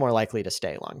 you're much more likely to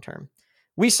stay long-term.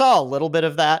 We saw a little bit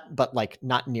of that, but like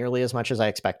not nearly as much as I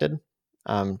expected.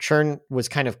 Churn was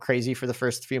kind of crazy for the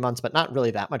first few months, but not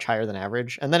really that much higher than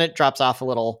average. And then it drops off a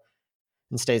little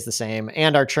and stays the same.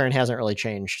 And our churn hasn't really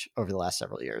changed over the last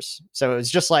several years. So it was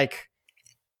just like,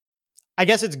 I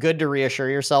guess it's good to reassure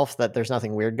yourself that there's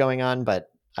nothing weird going on,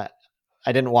 but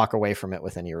I didn't walk away from it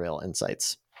with any real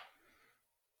insights.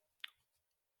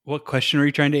 What question are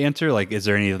you trying to answer? Like, is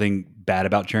there anything bad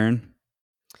about churn?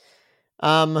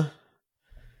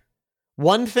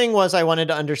 One thing was I wanted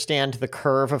to understand the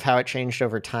curve of how it changed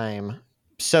over time,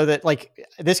 so that like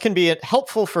this can be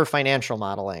helpful for financial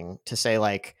modeling to say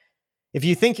like, if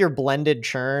you think your blended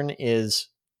churn is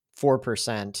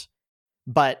 4%,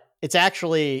 but it's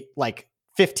actually like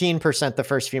 15% the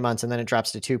first few months and then it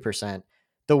drops to 2%.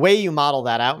 The way you model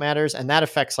that out matters, and that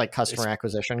affects like customer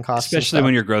acquisition costs. Especially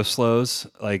when your growth slows,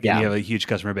 like and you have a huge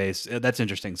customer base. That's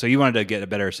interesting. So you wanted to get a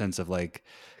better sense of like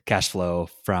cash flow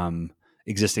from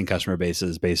existing customer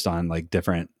bases based on like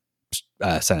different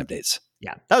sign-up dates.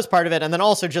 Yeah, that was part of it. And then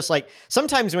also just like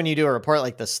sometimes when you do a report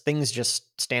like this, things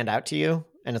just stand out to you.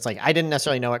 And it's like, I didn't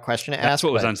necessarily know what question to ask. That's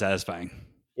what was unsatisfying.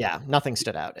 Yeah, nothing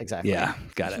stood out. Exactly. Yeah,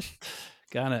 got it.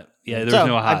 Got it. Yeah, there was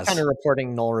no ahas. I'm kind of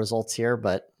reporting null results here,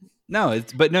 but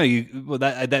that's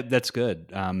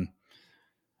good. Yeah,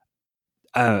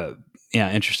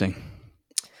 interesting.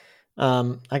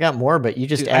 I got more, but you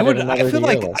just added another.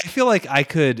 I feel like I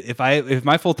could, if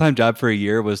my full-time job for a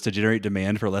year was to generate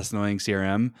demand for less annoying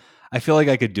CRM, I feel like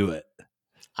I could do it.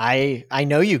 I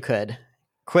know you could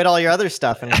quit all your other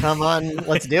stuff and come on,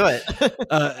 let's do it.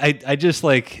 I just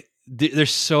like,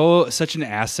 there's such an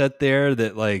asset there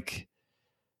that like,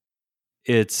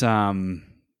 it's,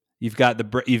 you've got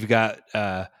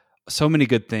so many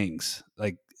good things.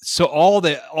 Like, so all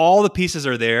the pieces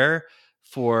are there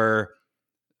for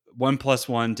 1 +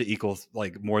 1 to equal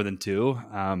like more than 2.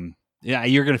 Yeah,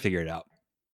 you're going to figure it out.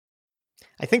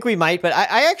 I think we might, but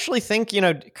I actually think,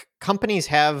 companies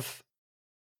have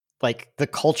like the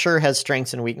culture has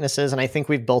strengths and weaknesses. And I think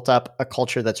we've built up a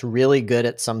culture that's really good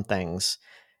at some things.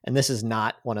 And this is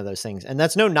not one of those things. And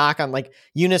that's no knock on like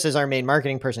Eunice is our main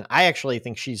marketing person. I actually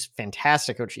think she's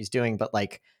fantastic at what she's doing, but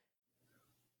like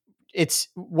it's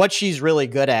what she's really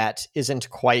good at isn't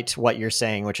quite what you're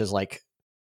saying, which is like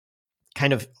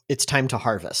kind of it's time to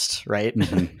harvest, right?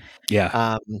 Mm-hmm.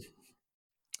 Yeah.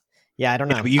 Yeah, I don't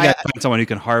know. Yeah, but you got to find someone who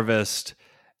can harvest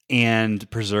and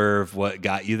preserve what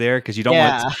got you there, because you don't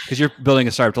want, because you're building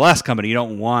a startup to last company. You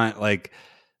don't want like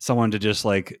someone to just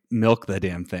like milk the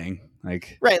damn thing.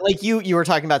 Like, right. Like you were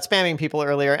talking about spamming people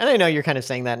earlier. And I know you're kind of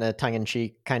saying that in a tongue in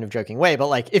cheek kind of joking way, but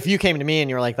like, if you came to me and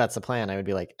you were like, that's the plan, I would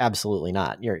be like, absolutely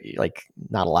not. You're like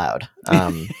not allowed.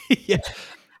 Yeah.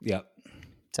 Yep.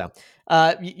 So,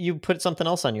 you put something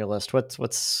else on your list. What's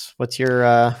your,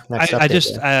 next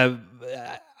update?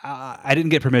 I didn't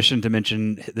get permission to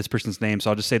mention this person's name,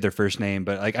 so I'll just say their first name.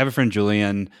 But like, I have a friend,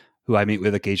 Julian, who I meet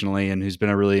with occasionally and who's been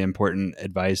a really important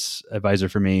advisor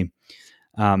for me.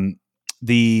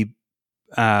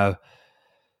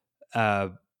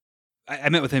 I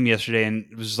met with him yesterday and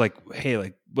it was just like, hey,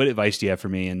 like, what advice do you have for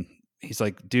me? And he's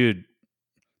like, dude,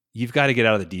 you've got to get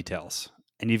out of the details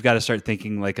and you've got to start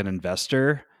thinking like an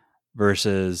investor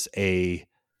versus a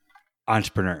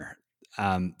entrepreneur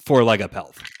for Leg Up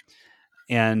Health.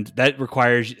 And that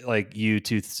requires like you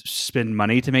to spend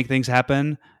money to make things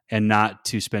happen and not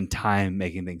to spend time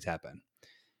making things happen.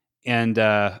 And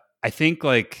I think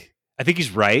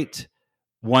he's right.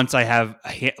 Once I have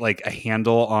a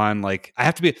handle on like, I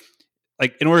have to be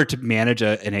like, in order to manage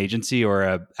an agency or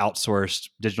a outsourced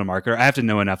digital marketer, I have to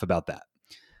know enough about that.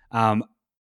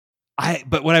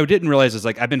 But what I didn't realize is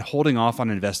like, I've been holding off on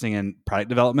investing in product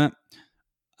development.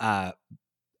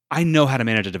 I know how to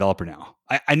manage a developer now.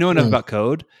 I know enough about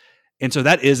code. And so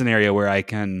that is an area where I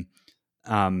can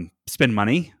spend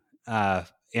money and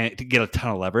to get a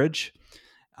ton of leverage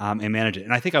and manage it.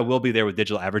 And I think I will be there with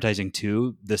digital advertising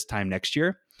too this time next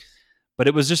year. But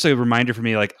it was just a reminder for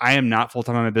me, like, I am not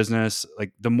full-time on my business.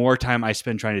 Like, the more time I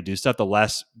spend trying to do stuff, the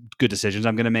less good decisions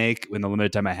I'm going to make in the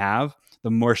limited time I have, the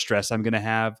more stress I'm going to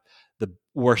have, the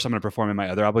worse I'm going to perform in my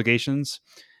other obligations.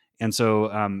 And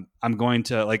so I'm going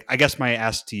to, like, I guess my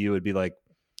ask to you would be like,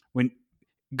 when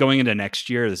going into next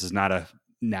year, this is not a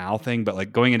now thing, but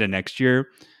like going into next year,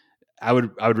 I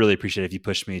would really appreciate if you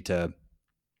pushed me to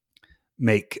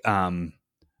make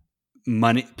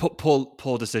money,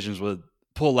 pull decisions with,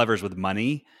 pull levers with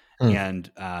money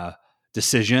and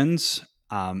decisions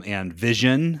and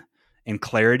vision and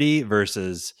clarity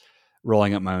versus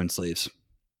rolling up my own sleeves.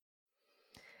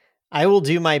 I will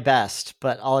do my best,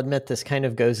 but I'll admit this kind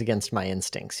of goes against my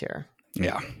instincts here.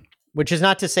 Yeah. Which is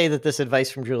not to say that this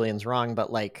advice from Julian's wrong,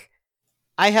 but like,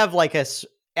 I have like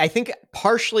I think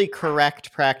partially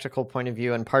correct practical point of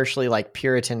view and partially like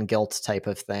Puritan guilt type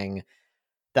of thing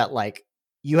that like,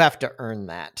 you have to earn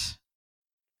that.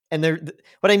 And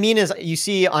what I mean is you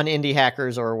see on Indie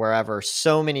Hackers or wherever,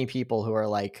 so many people who are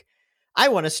like, I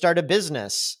want to start a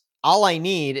business. All I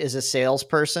need is a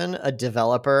salesperson, a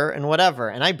developer, and whatever.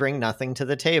 And I bring nothing to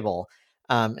the table.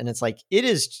 And it's like, it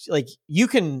is like, you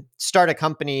can start a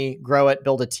company, grow it,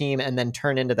 build a team, and then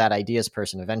turn into that ideas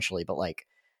person eventually. But like,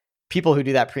 people who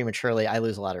do that prematurely, I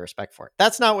lose a lot of respect for it.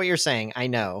 That's not what you're saying. I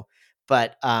know.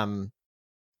 But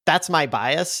that's my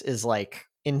bias, is like,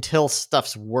 until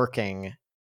stuff's working,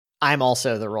 I'm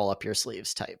also the roll up your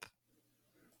sleeves type.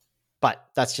 But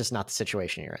that's just not the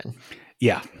situation you're in.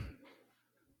 Yeah.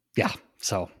 Yeah.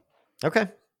 So, okay.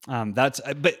 But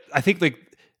I think like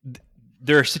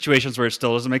there are situations where it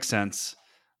still doesn't make sense.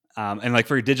 And like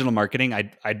for digital marketing,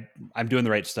 I'm doing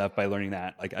the right stuff by learning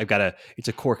that. Like it's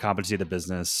a core competency of the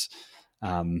business.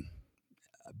 But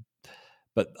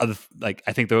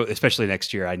I think though, especially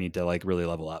next year, I need to like really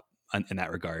level up in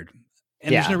that regard.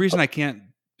 And there's no reason I can't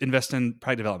invest in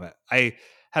product development. I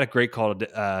had a great call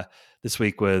this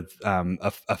week with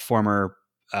a former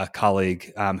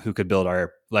colleague who could build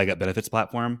our Leg Up benefits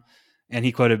platform, and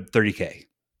he quoted $30K.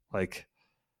 Like,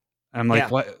 I'm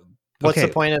like, what? What's the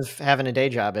point of having a day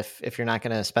job if you're not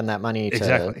going to spend that money?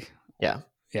 Exactly. Yeah.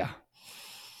 So,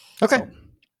 okay.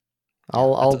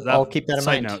 I'll keep that in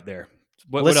mind. Side note there.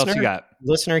 What else you got?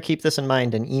 Listener, keep this in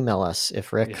mind and email us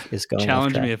if Rick is going.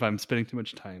 Challenge me if I'm spending too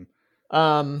much time.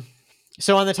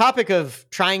 So on the topic of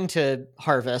trying to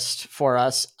harvest for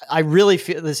us, I really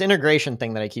feel this integration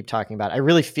thing that I keep talking about. I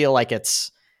really feel like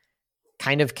it's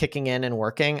kind of kicking in and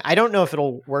working. I don't know if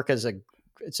it'll work I should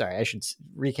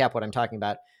recap what I'm talking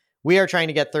about. We are trying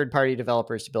to get third-party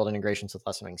developers to build integrations with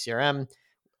Less Annoying CRM.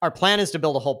 Our plan is to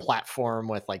build a whole platform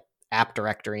with like app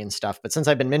directory and stuff. But since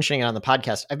I've been mentioning it on the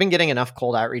podcast, I've been getting enough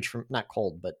outreach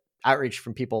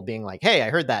from people being like, hey, I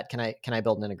heard that. Can I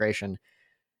build an integration?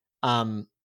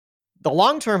 The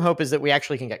long-term hope is that we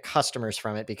actually can get customers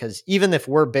from it, because even if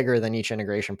we're bigger than each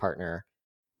integration partner,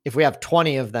 if we have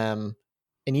 20 of them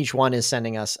and each one is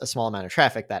sending us a small amount of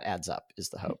traffic, that adds up, is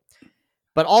the hope.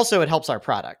 But also it helps our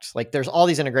product. Like, there's all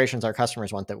these integrations our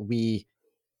customers want that we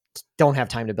don't have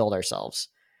time to build ourselves.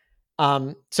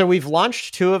 So we've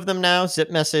launched 2 of them now,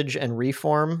 ZipMessage and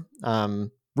Reform.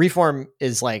 Reform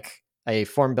is like a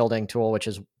form building tool, which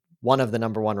is one of the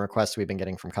number one requests we've been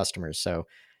getting from customers. So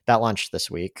that launched this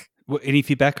week. Any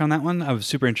feedback on that one? I was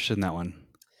super interested in that one.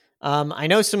 I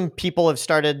know some people have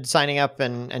started signing up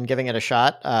and giving it a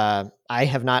shot. I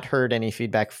have not heard any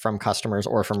feedback from customers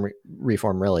or from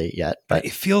Reform really yet, but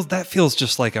that feels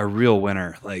just like a real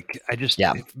winner. Like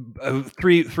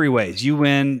three ways: you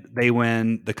win, they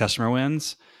win, the customer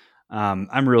wins.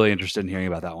 I'm really interested in hearing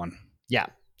about that one. Yeah.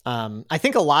 I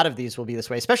think a lot of these will be this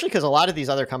way, especially because a lot of these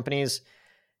other companies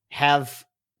have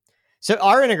So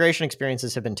our integration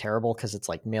experiences have been terrible because it's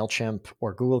like MailChimp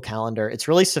or Google Calendar. It's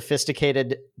really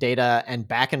sophisticated data and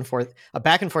back and forth. A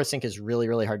back and forth sync is really,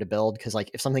 really hard to build because like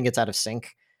if something gets out of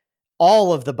sync,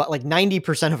 all of the, like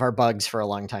 90% of our bugs for a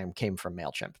long time came from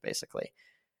MailChimp, basically.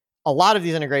 A lot of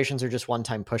these integrations are just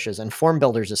one-time pushes, and form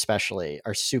builders especially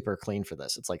are super clean for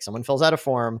this. It's like someone fills out a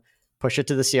form, push it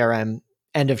to the CRM,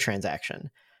 end of transaction.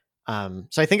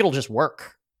 So I think it'll just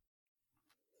work.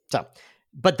 So,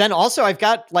 but then also I've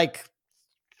got like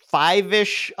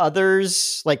 5-ish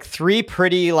others, like 3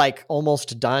 pretty like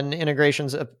almost done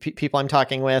integrations of people I'm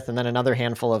talking with, and then another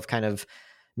handful of kind of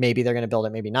maybe they're going to build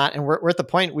it, maybe not. And we're at the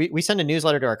point we send a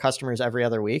newsletter to our customers every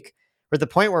other week. We're at the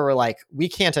point where we're like, we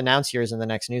can't announce yours in the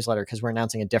next newsletter because we're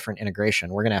announcing a different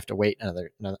integration. We're going to have to wait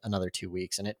another 2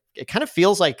 weeks. And it kind of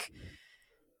feels like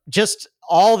just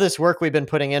all this work we've been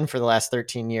putting in for the last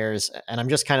 13 years. And I'm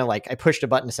just kind of like, I pushed a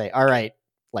button to say, all right,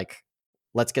 like,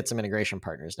 let's get some integration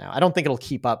partners now. I don't think it'll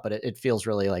keep up, but it feels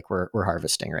really like we're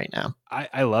harvesting right now.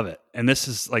 I love it. And this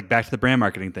is like back to the brand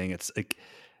marketing thing. It's like,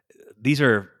 these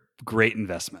are great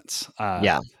investments.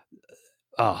 Yeah.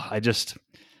 Oh, I just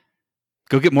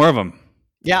go get more of them.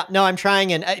 Yeah, no, I'm trying.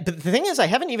 But the thing is, I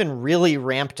haven't even really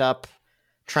ramped up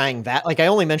trying that. Like I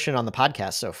only mentioned it on the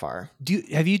podcast so far.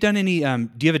 Have you done any, do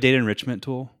you have a data enrichment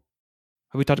tool?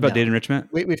 Have we talked about data enrichment?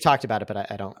 We've talked about it, but I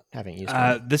haven't used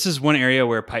it. This is one area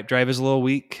where Pipedrive is a little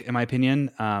weak, in my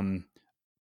opinion.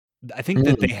 I think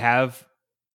that they have,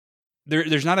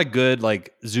 there's not a good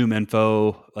like Zoom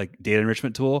Info, like data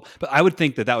enrichment tool, but I would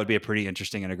think that would be a pretty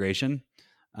interesting integration.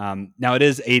 Now it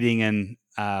is aiding in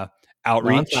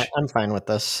outreach. No, I'm fine with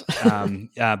this.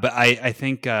 But I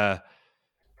think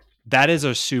that is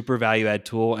a super value add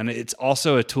tool. And it's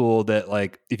also a tool that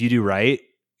like, if you do right,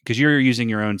 because you're using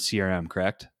your own CRM,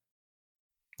 correct?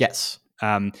 Yes.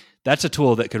 That's a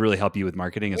tool that could really help you with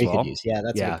marketing as well. Yeah,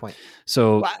 that's a good point.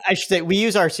 So I should say we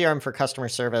use our CRM for customer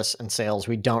service and sales.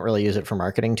 We don't really use it for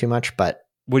marketing too much, but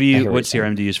what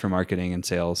CRM do you use for marketing and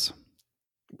sales?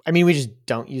 I mean, we just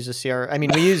don't use a CRM. I mean,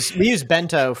 we use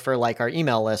Bento for like our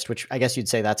email list, which I guess you'd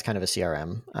say that's kind of a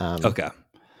CRM. Okay.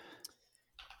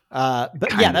 But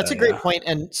kinda, that's a great point.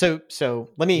 And so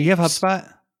let me. You have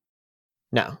HubSpot?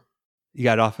 No. You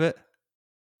got off it?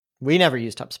 We never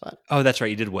used HubSpot. Oh, that's right.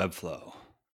 You did Webflow.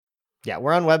 Yeah,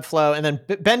 we're on Webflow. And then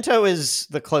Bento is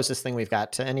the closest thing we've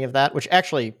got to any of that, which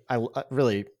actually I'm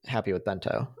really happy with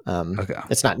Bento. Okay.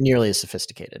 It's not nearly as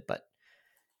sophisticated, but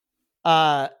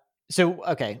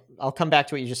okay, I'll come back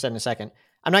to what you just said in a second.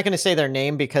 I'm not going to say their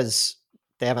name because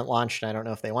they haven't launched, and I don't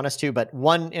know if they want us to, but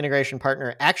one integration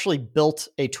partner actually built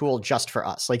a tool just for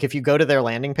us. Like if you go to their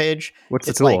landing page, what's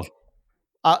the tool? Like,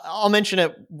 I'll mention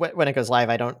it when it goes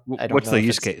live. I don't What's know the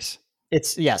use case?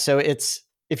 So it's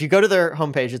if you go to their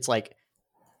homepage, it's like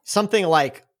something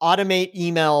like automate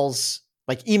emails,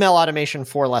 like email automation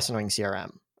for less annoying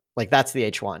CRM. Like that's the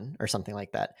H1 or something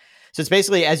like that. So it's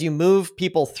basically as you move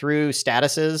people through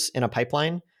statuses in a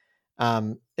pipeline,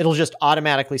 it'll just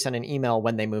automatically send an email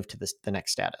when they move to the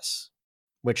next status,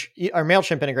 which our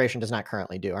MailChimp integration does not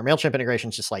currently do. Our MailChimp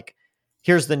integration is just like,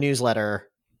 here's the newsletter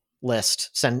list,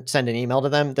 send an email to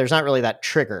them. There's not really that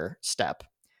trigger step.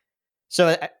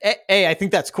 So A, I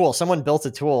think that's cool. Someone built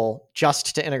a tool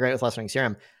just to integrate with less annoying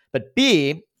CRM. But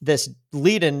B, this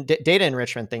lead and data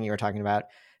enrichment thing you were talking about,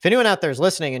 if anyone out there is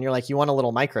listening and you're like, you want a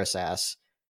little micro SaaS,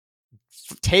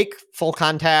 take Full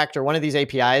Contact or one of these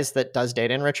APIs that does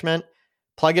data enrichment,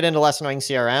 plug it into less annoying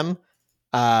CRM.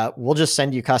 We'll just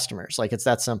send you customers. Like it's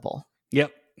that simple.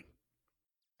 Yep.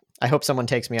 I hope someone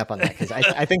takes me up on that because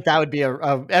I think that would be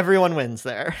everyone wins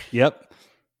there. Yep.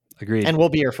 Agreed. And we'll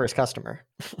be your first customer.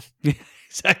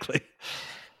 Exactly.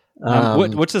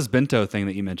 What's this Bento thing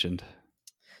that you mentioned?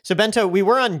 So Bento, we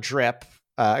were on Drip.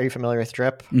 Are you familiar with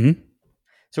Drip? Mm-hmm.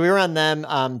 So we were on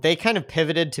them. They kind of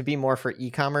pivoted to be more for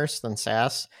e-commerce than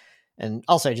SaaS. And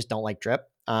also I just don't like Drip.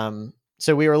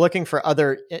 So we were looking for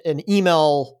an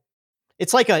email.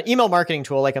 It's like an email marketing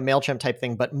tool, like a MailChimp type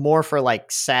thing, but more for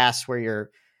like SaaS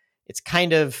where it's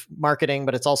kind of marketing,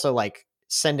 but it's also like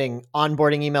sending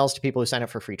onboarding emails to people who sign up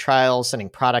for free trials, sending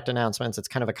product announcements. It's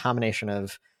kind of a combination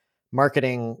of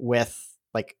marketing with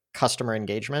like customer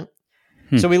engagement.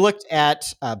 So we looked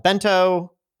at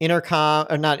Bento, Intercom,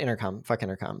 or not Intercom, fuck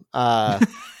Intercom,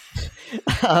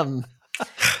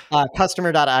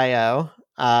 Customer.io,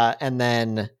 and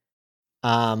then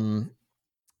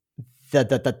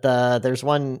there's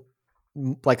one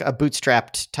like a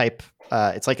bootstrapped type.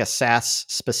 It's like a SaaS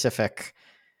specific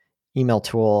email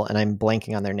tool, and I'm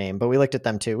blanking on their name, but we looked at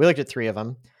them too. We looked at 3 of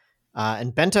them,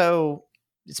 and Bento.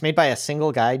 It's made by a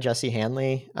single guy, Jesse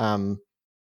Hanley.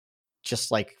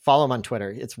 Just like follow him on Twitter.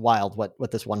 It's wild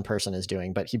what this one person is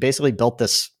doing, but he basically built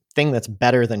this thing that's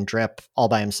better than Drip all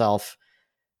by himself.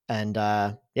 And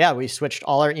yeah, we switched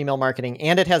all our email marketing,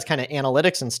 and it has kind of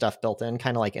analytics and stuff built in,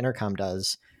 kind of like Intercom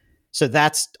does. So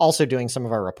that's also doing some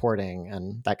of our reporting,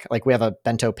 and that, like, we have a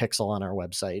Bento Pixel on our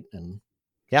website, and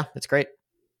yeah, it's great.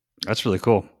 That's really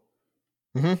cool.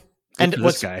 Mm-hmm. And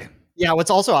this guy. Yeah,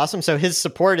 what's also awesome, so his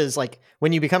support is like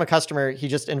when you become a customer, he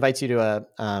just invites you to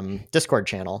a Discord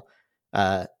channel.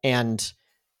 And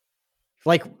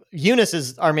like Eunice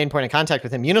is our main point of contact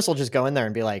with him. Eunice will just go in there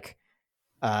and be like,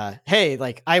 hey,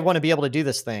 like, I want to be able to do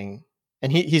this thing.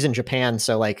 And he's in Japan,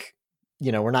 so like,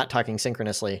 you know, we're not talking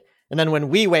synchronously. And then when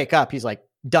we wake up, he's like,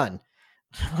 done.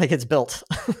 Like, it's built.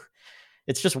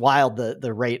 It's just wild,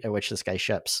 the rate at which this guy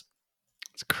ships.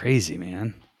 It's crazy,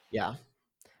 man. Yeah.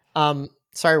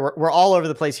 Sorry, we're all over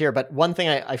the place here, but one thing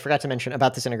I forgot to mention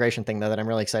about this integration thing, though, that I'm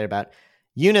really excited about.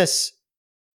 Eunice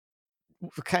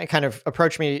kind of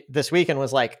approached me this week and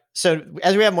was like, so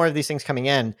as we have more of these things coming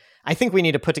in, I think we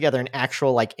need to put together an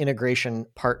actual like integration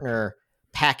partner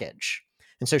package.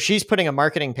 And so she's putting a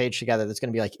marketing page together that's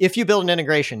going to be like, if you build an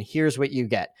integration, here's what you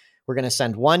get. We're going to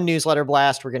send one newsletter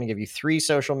blast. We're going to give you 3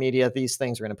 social media, these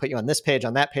things. We're going to put you on this page,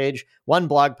 on that page, 1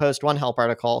 blog post, 1 help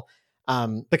article.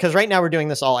 Because right now we're doing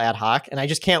this all ad hoc, and I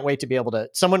just can't wait to be able to,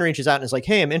 someone reaches out and is like,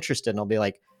 hey, I'm interested. And I'll be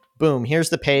like, boom, here's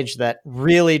the page that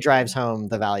really drives home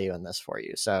the value in this for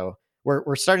you. So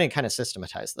we're starting to kind of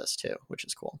systematize this too, which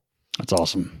is cool. That's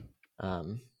awesome.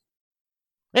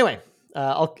 Anyway,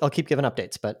 I'll keep giving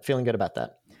updates, but feeling good about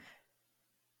that.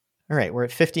 All right, we're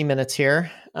at 50 minutes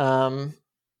here. What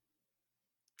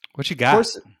you got?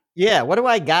 Yeah, what do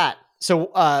I got?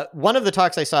 So one of the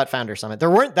talks I saw at Founder Summit, there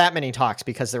weren't that many talks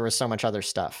because there was so much other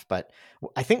stuff, but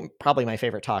I think probably my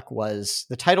favorite talk was,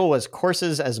 the title was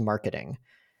Courses as Marketing.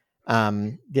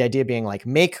 The idea being like,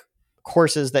 make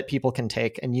courses that people can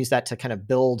take and use that to kind of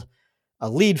build a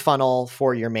lead funnel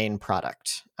for your main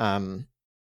product.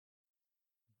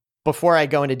 Before I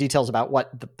go into details about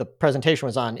what the presentation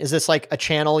was on, is this like a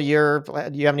channel do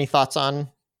you have any thoughts on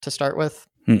to start with?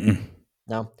 Mm-mm.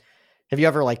 No. Have you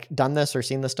ever like done this or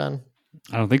seen this done?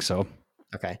 I don't think so.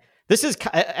 Okay. This is,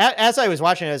 as I was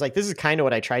watching it, I was like, this is kind of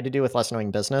what I tried to do with Less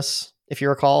Knowing Business. If you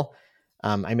recall,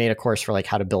 I made a course for like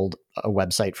how to build a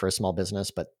website for a small business.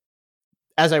 But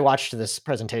as I watched this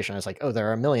presentation, I was like, oh, there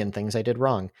are a million things I did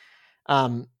wrong.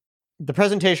 The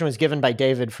presentation was given by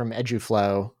David from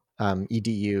EduFlow,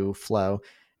 EDU Flow,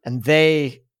 and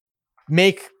they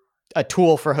make a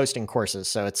tool for hosting courses.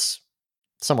 So it's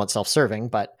somewhat self-serving,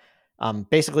 but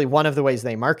basically one of the ways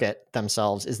they market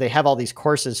themselves is they have all these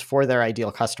courses for their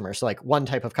ideal customers. So like one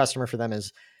type of customer for them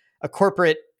is a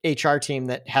corporate HR team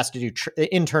that has to do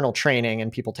internal training,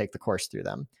 and people take the course through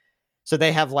them. So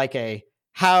they have like a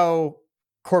how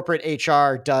corporate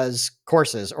HR does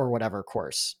courses or whatever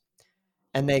course.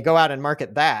 And they go out and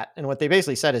market that. And what they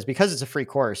basically said is, because it's a free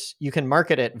course, you can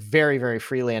market it very, very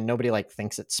freely, and nobody like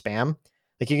thinks it's spam.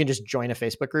 Like, you can just join a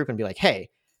Facebook group and be like, hey,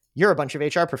 you're a bunch of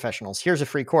HR professionals. Here's a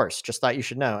free course. Just thought you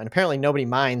should know. And apparently nobody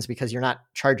minds because you're not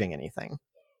charging anything.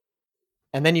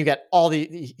 And then you get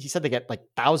he said they get like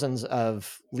thousands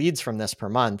of leads from this per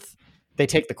month. They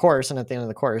take the course, and at the end of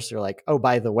the course, they're like, oh,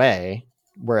 by the way,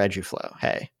 we're EduFlow.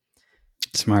 Hey.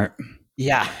 Smart.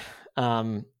 Yeah.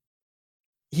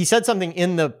 He said something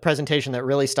in the presentation that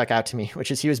really stuck out to me,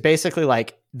 which is, he was basically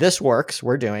like, this works,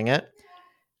 we're doing it,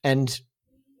 and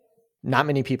not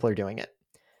many people are doing it.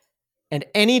 And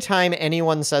anytime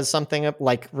anyone says something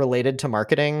like related to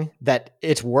marketing that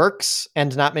it works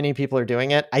and not many people are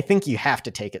doing it, I think you have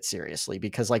to take it seriously,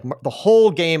 because like the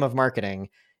whole game of marketing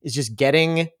is just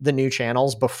getting the new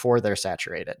channels before they're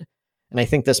saturated. And I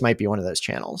think this might be one of those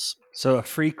channels. So a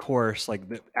free course, like,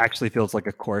 that actually feels like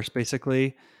a course,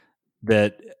 basically,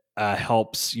 that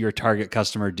helps your target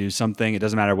customer do something. It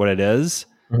doesn't matter what it is.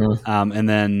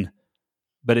 Mm-hmm.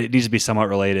 But it needs to be somewhat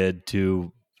related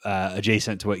to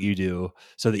adjacent to what you do,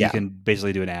 so that you can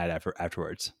basically do an ad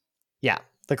afterwards. Yeah.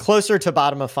 The closer to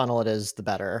bottom of funnel it is, the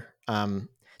better.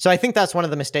 So I think that's one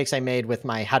of the mistakes I made with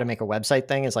my how to make a website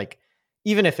thing, is like,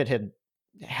 even if it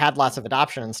had lots of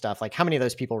adoption and stuff, like, how many of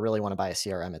those people really want to buy a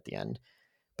CRM at the end?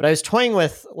 But I was toying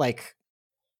with, like,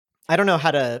 I don't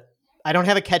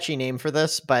have a catchy name for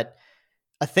this, but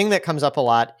a thing that comes up a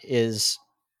lot is,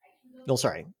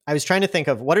 I was trying to think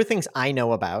of what are things I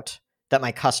know about that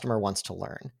my customer wants to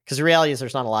learn. Because the reality is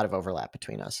there's not a lot of overlap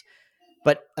between us.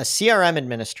 But a CRM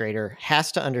administrator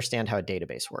has to understand how a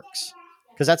database works,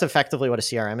 because that's effectively what a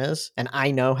CRM is. And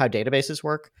I know how databases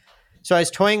work. So I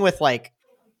was toying with like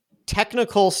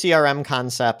technical CRM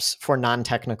concepts for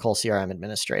non-technical CRM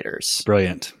administrators.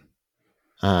 Brilliant.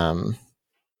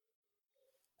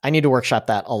 I need to workshop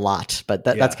that a lot, but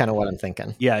that's kind of what I'm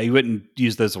thinking. Yeah, you wouldn't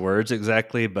use those words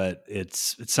exactly, but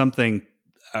it's something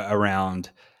around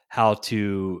how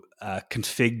to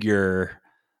configure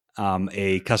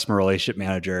a customer relationship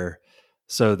manager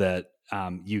so that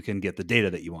you can get the data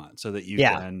that you want, so that you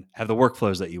can have the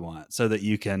workflows that you want, so that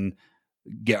you can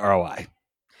get ROI.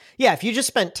 Yeah, if you just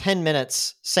spent 10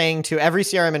 minutes saying to every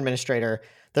CRM administrator,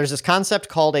 there's this concept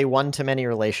called a one-to-many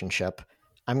relationship.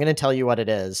 I'm going to tell you what it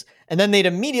is. And then they'd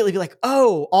immediately be like,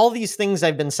 oh, all these things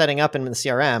I've been setting up in the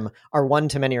CRM are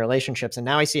one-to-many relationships. And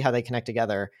now I see how they connect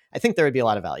together. I think there would be a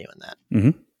lot of value in that.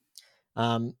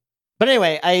 Mm-hmm. But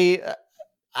anyway,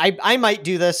 I might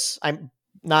do this. I'm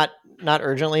not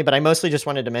urgently, but I mostly just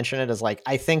wanted to mention it as like,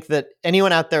 I think that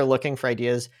anyone out there looking for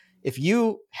ideas, if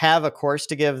you have a course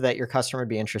to give that your customer would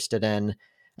be interested in,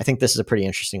 I think this is a pretty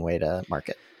interesting way to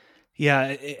market. Yeah,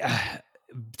 it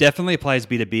definitely applies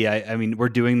B2B. I mean, we're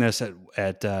doing this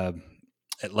at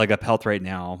Leg Up Health right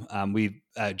now.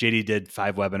 JD did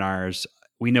 5 webinars.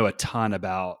 We know a ton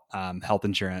about health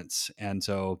insurance, and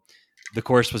so the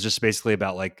course was just basically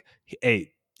about like,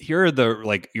 hey, here are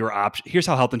the your options. Here's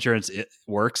how health insurance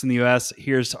works in the US.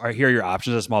 Here are your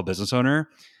options as a small business owner.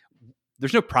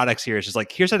 There's no products here. It's just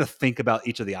like, here's how to think about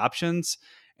each of the options.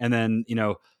 And then,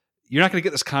 you're not going to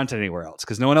get this content anywhere else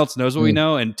because no one else knows what we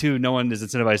know. And 2, no one is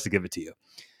incentivized to give it to you.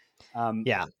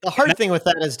 Yeah. The hard thing with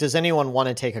that is, does anyone want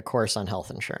to take a course on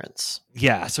health insurance?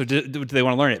 Yeah. So do they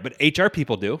want to learn it? But HR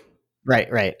people do.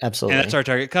 Right. Absolutely. And that's our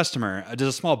target customer. Does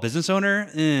a small business owner?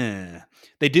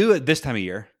 They do it this time of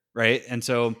year. Right. And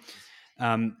so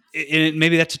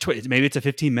maybe that's maybe it's a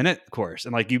 15-minute course.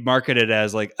 And like you market it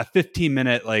as like a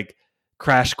 15-minute like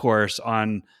crash course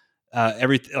on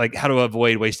everything, like how to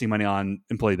avoid wasting money on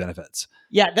employee benefits.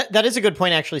 Yeah, that is a good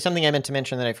point. Actually, something I meant to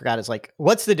mention that I forgot is like,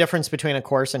 what's the difference between a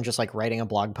course and just like writing a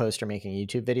blog post or making a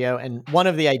YouTube video? And one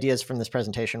of the ideas from this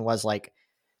presentation was like,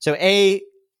 so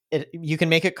you can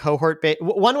make it cohort based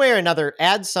one way or another,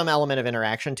 add some element of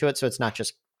interaction to it. So it's not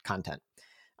just content.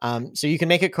 So you can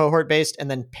make it cohort based and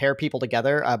then pair people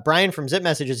together. Brian from Zip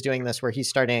Message is doing this where he's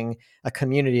starting a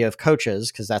community of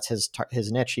coaches because that's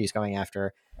his niche he's going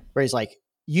after, where he's like,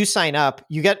 you sign up,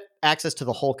 you get access to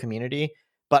the whole community,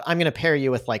 but I'm going to pair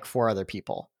you with like 4 other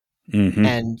people. Mm-hmm.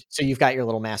 And so you've got your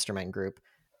little mastermind group.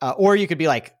 Or you could be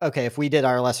like, okay, if we did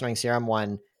our Less Annoying CRM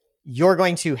one, you're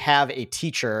going to have a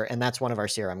teacher and that's one of our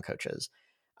CRM coaches.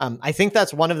 I think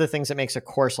that's one of the things that makes a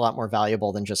course a lot more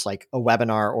valuable than just like a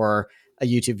webinar or a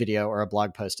YouTube video or a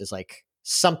blog post, is like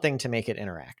something to make it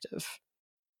interactive.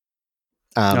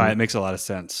 No, it makes a lot of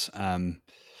sense.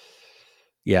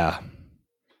 Yeah.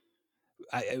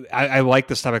 I like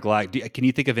this topic a lot. Can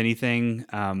you think of anything?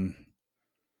 No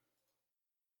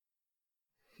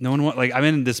one I'm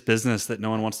in this business that no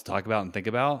one wants to talk about and think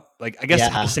about. Like, I guess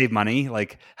how to save money,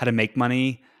 like how to make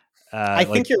money. I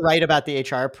think you're right about the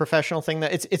HR professional thing.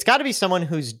 That it's got to be someone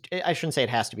who's, I shouldn't say it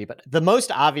has to be, but the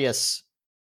most obvious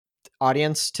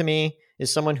audience to me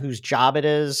is someone whose job it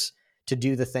is to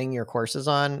do the thing your course is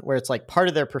on, where it's like part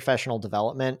of their professional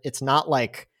development. It's not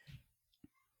like,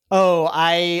 oh,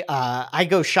 I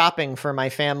go shopping for my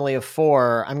family of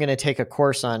 4. I'm going to take a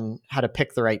course on how to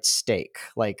pick the right steak.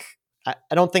 Like, I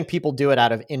don't think people do it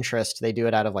out of interest. They do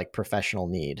it out of like professional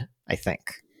need, I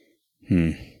think.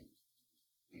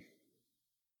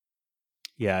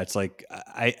 Yeah, it's like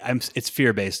it's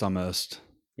fear-based almost.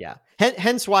 Yeah.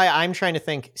 Hence why I'm trying to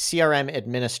think CRM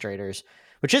administrators,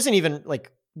 which isn't even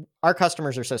like, our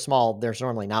customers are so small, there's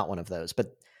normally not one of those.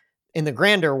 But in the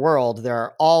grander world, there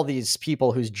are all these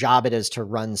people whose job it is to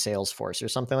run Salesforce or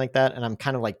something like that. And I'm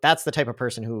kind of like, that's the type of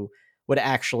person who would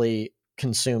actually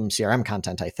consume CRM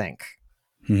content, I think.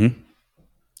 Mm-hmm.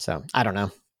 So I don't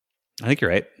know. I think you're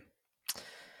right.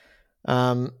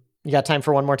 You got time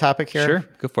for one more topic here? Sure.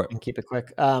 Go for it. And keep it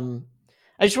quick. I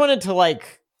just wanted to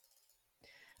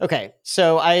okay.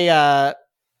 So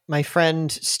my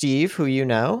friend Steve, who you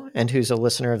know, and who's a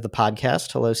listener of the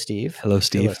podcast. Hello, Steve. Hello,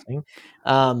 Steve.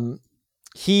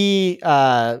 He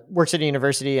works at a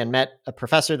university and met a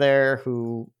professor there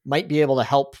who might be able to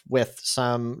help with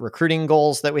some recruiting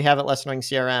goals that we have at Less Annoying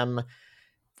CRM.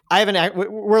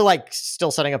 We're like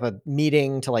still setting up a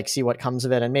meeting to like see what comes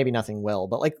of it, and maybe nothing will,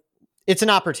 but like it's an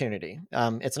opportunity.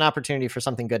 It's an opportunity for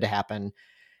something good to happen.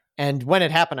 And when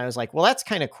it happened, I was like, well, that's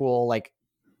kind of cool. Like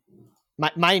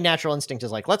my natural instinct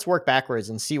is like, let's work backwards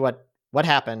and see what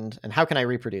happened and how can I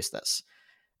reproduce this?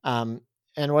 And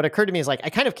what occurred to me is like, I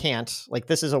kind of can't, like,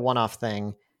 this is a one-off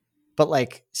thing, but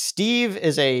like Steve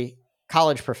is a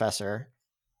college professor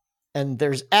and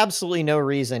there's absolutely no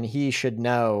reason he should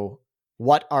know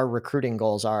what our recruiting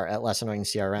goals are at Less Annoying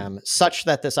CRM such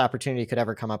that this opportunity could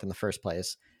ever come up in the first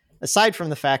place. aside from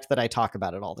the fact that I talk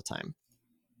about it all the time.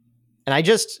 And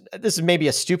this is maybe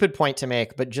a stupid point to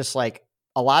make, but just like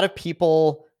a lot of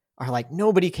people are like,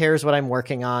 nobody cares what I'm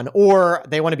working on, or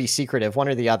they want to be secretive, one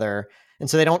or the other. And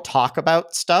so they don't talk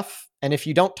about stuff. And if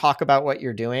you don't talk about what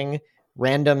you're doing,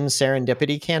 random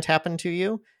serendipity can't happen to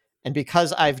you. And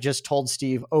because I've just told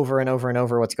Steve over and over and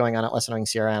over what's going on at Less Annoying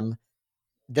CRM,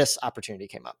 this opportunity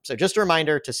came up. So just a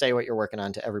reminder to say what you're working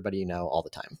on to everybody you know all the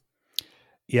time.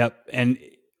 Yep. And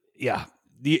yeah,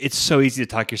 it's so easy to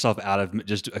talk yourself out of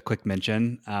just a quick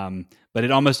mention. But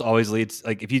it almost always leads,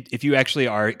 like if you actually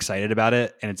are excited about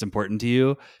it and it's important to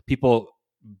you, people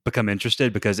become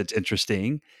interested because it's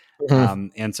interesting. Mm-hmm.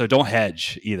 And so don't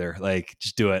hedge either. Like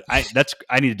just do it. I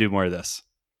need to do more of this.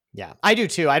 Yeah, I do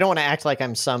too. I don't want to act like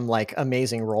I'm some like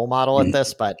amazing role model at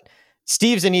this, but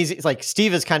Steve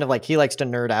is kind of like, he likes to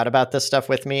nerd out about this stuff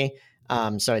with me.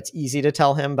 So it's easy to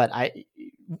tell him, but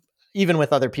even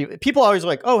with other people always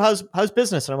like, oh, how's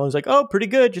business? And I'm always like, oh, pretty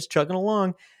good. Just chugging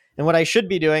along. And what I should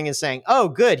be doing is saying, oh,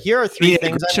 good. Here are 3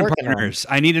 things I'm working on.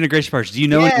 I need integration partners. Do you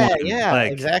know anyone? Yeah,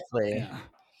 exactly. Yeah.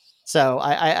 So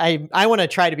I want to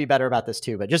try to be better about this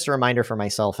too, but just a reminder for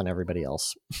myself and everybody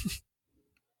else.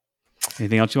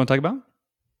 Anything else you want to talk about?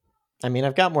 I mean,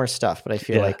 I've got more stuff, but I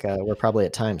feel like we're probably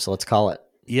at time, so let's call it.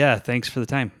 Yeah, thanks for the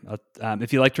time.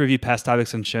 If you'd like to review past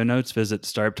topics and show notes, visit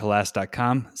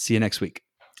startuptolast.com. See you next week.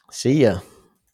 See ya.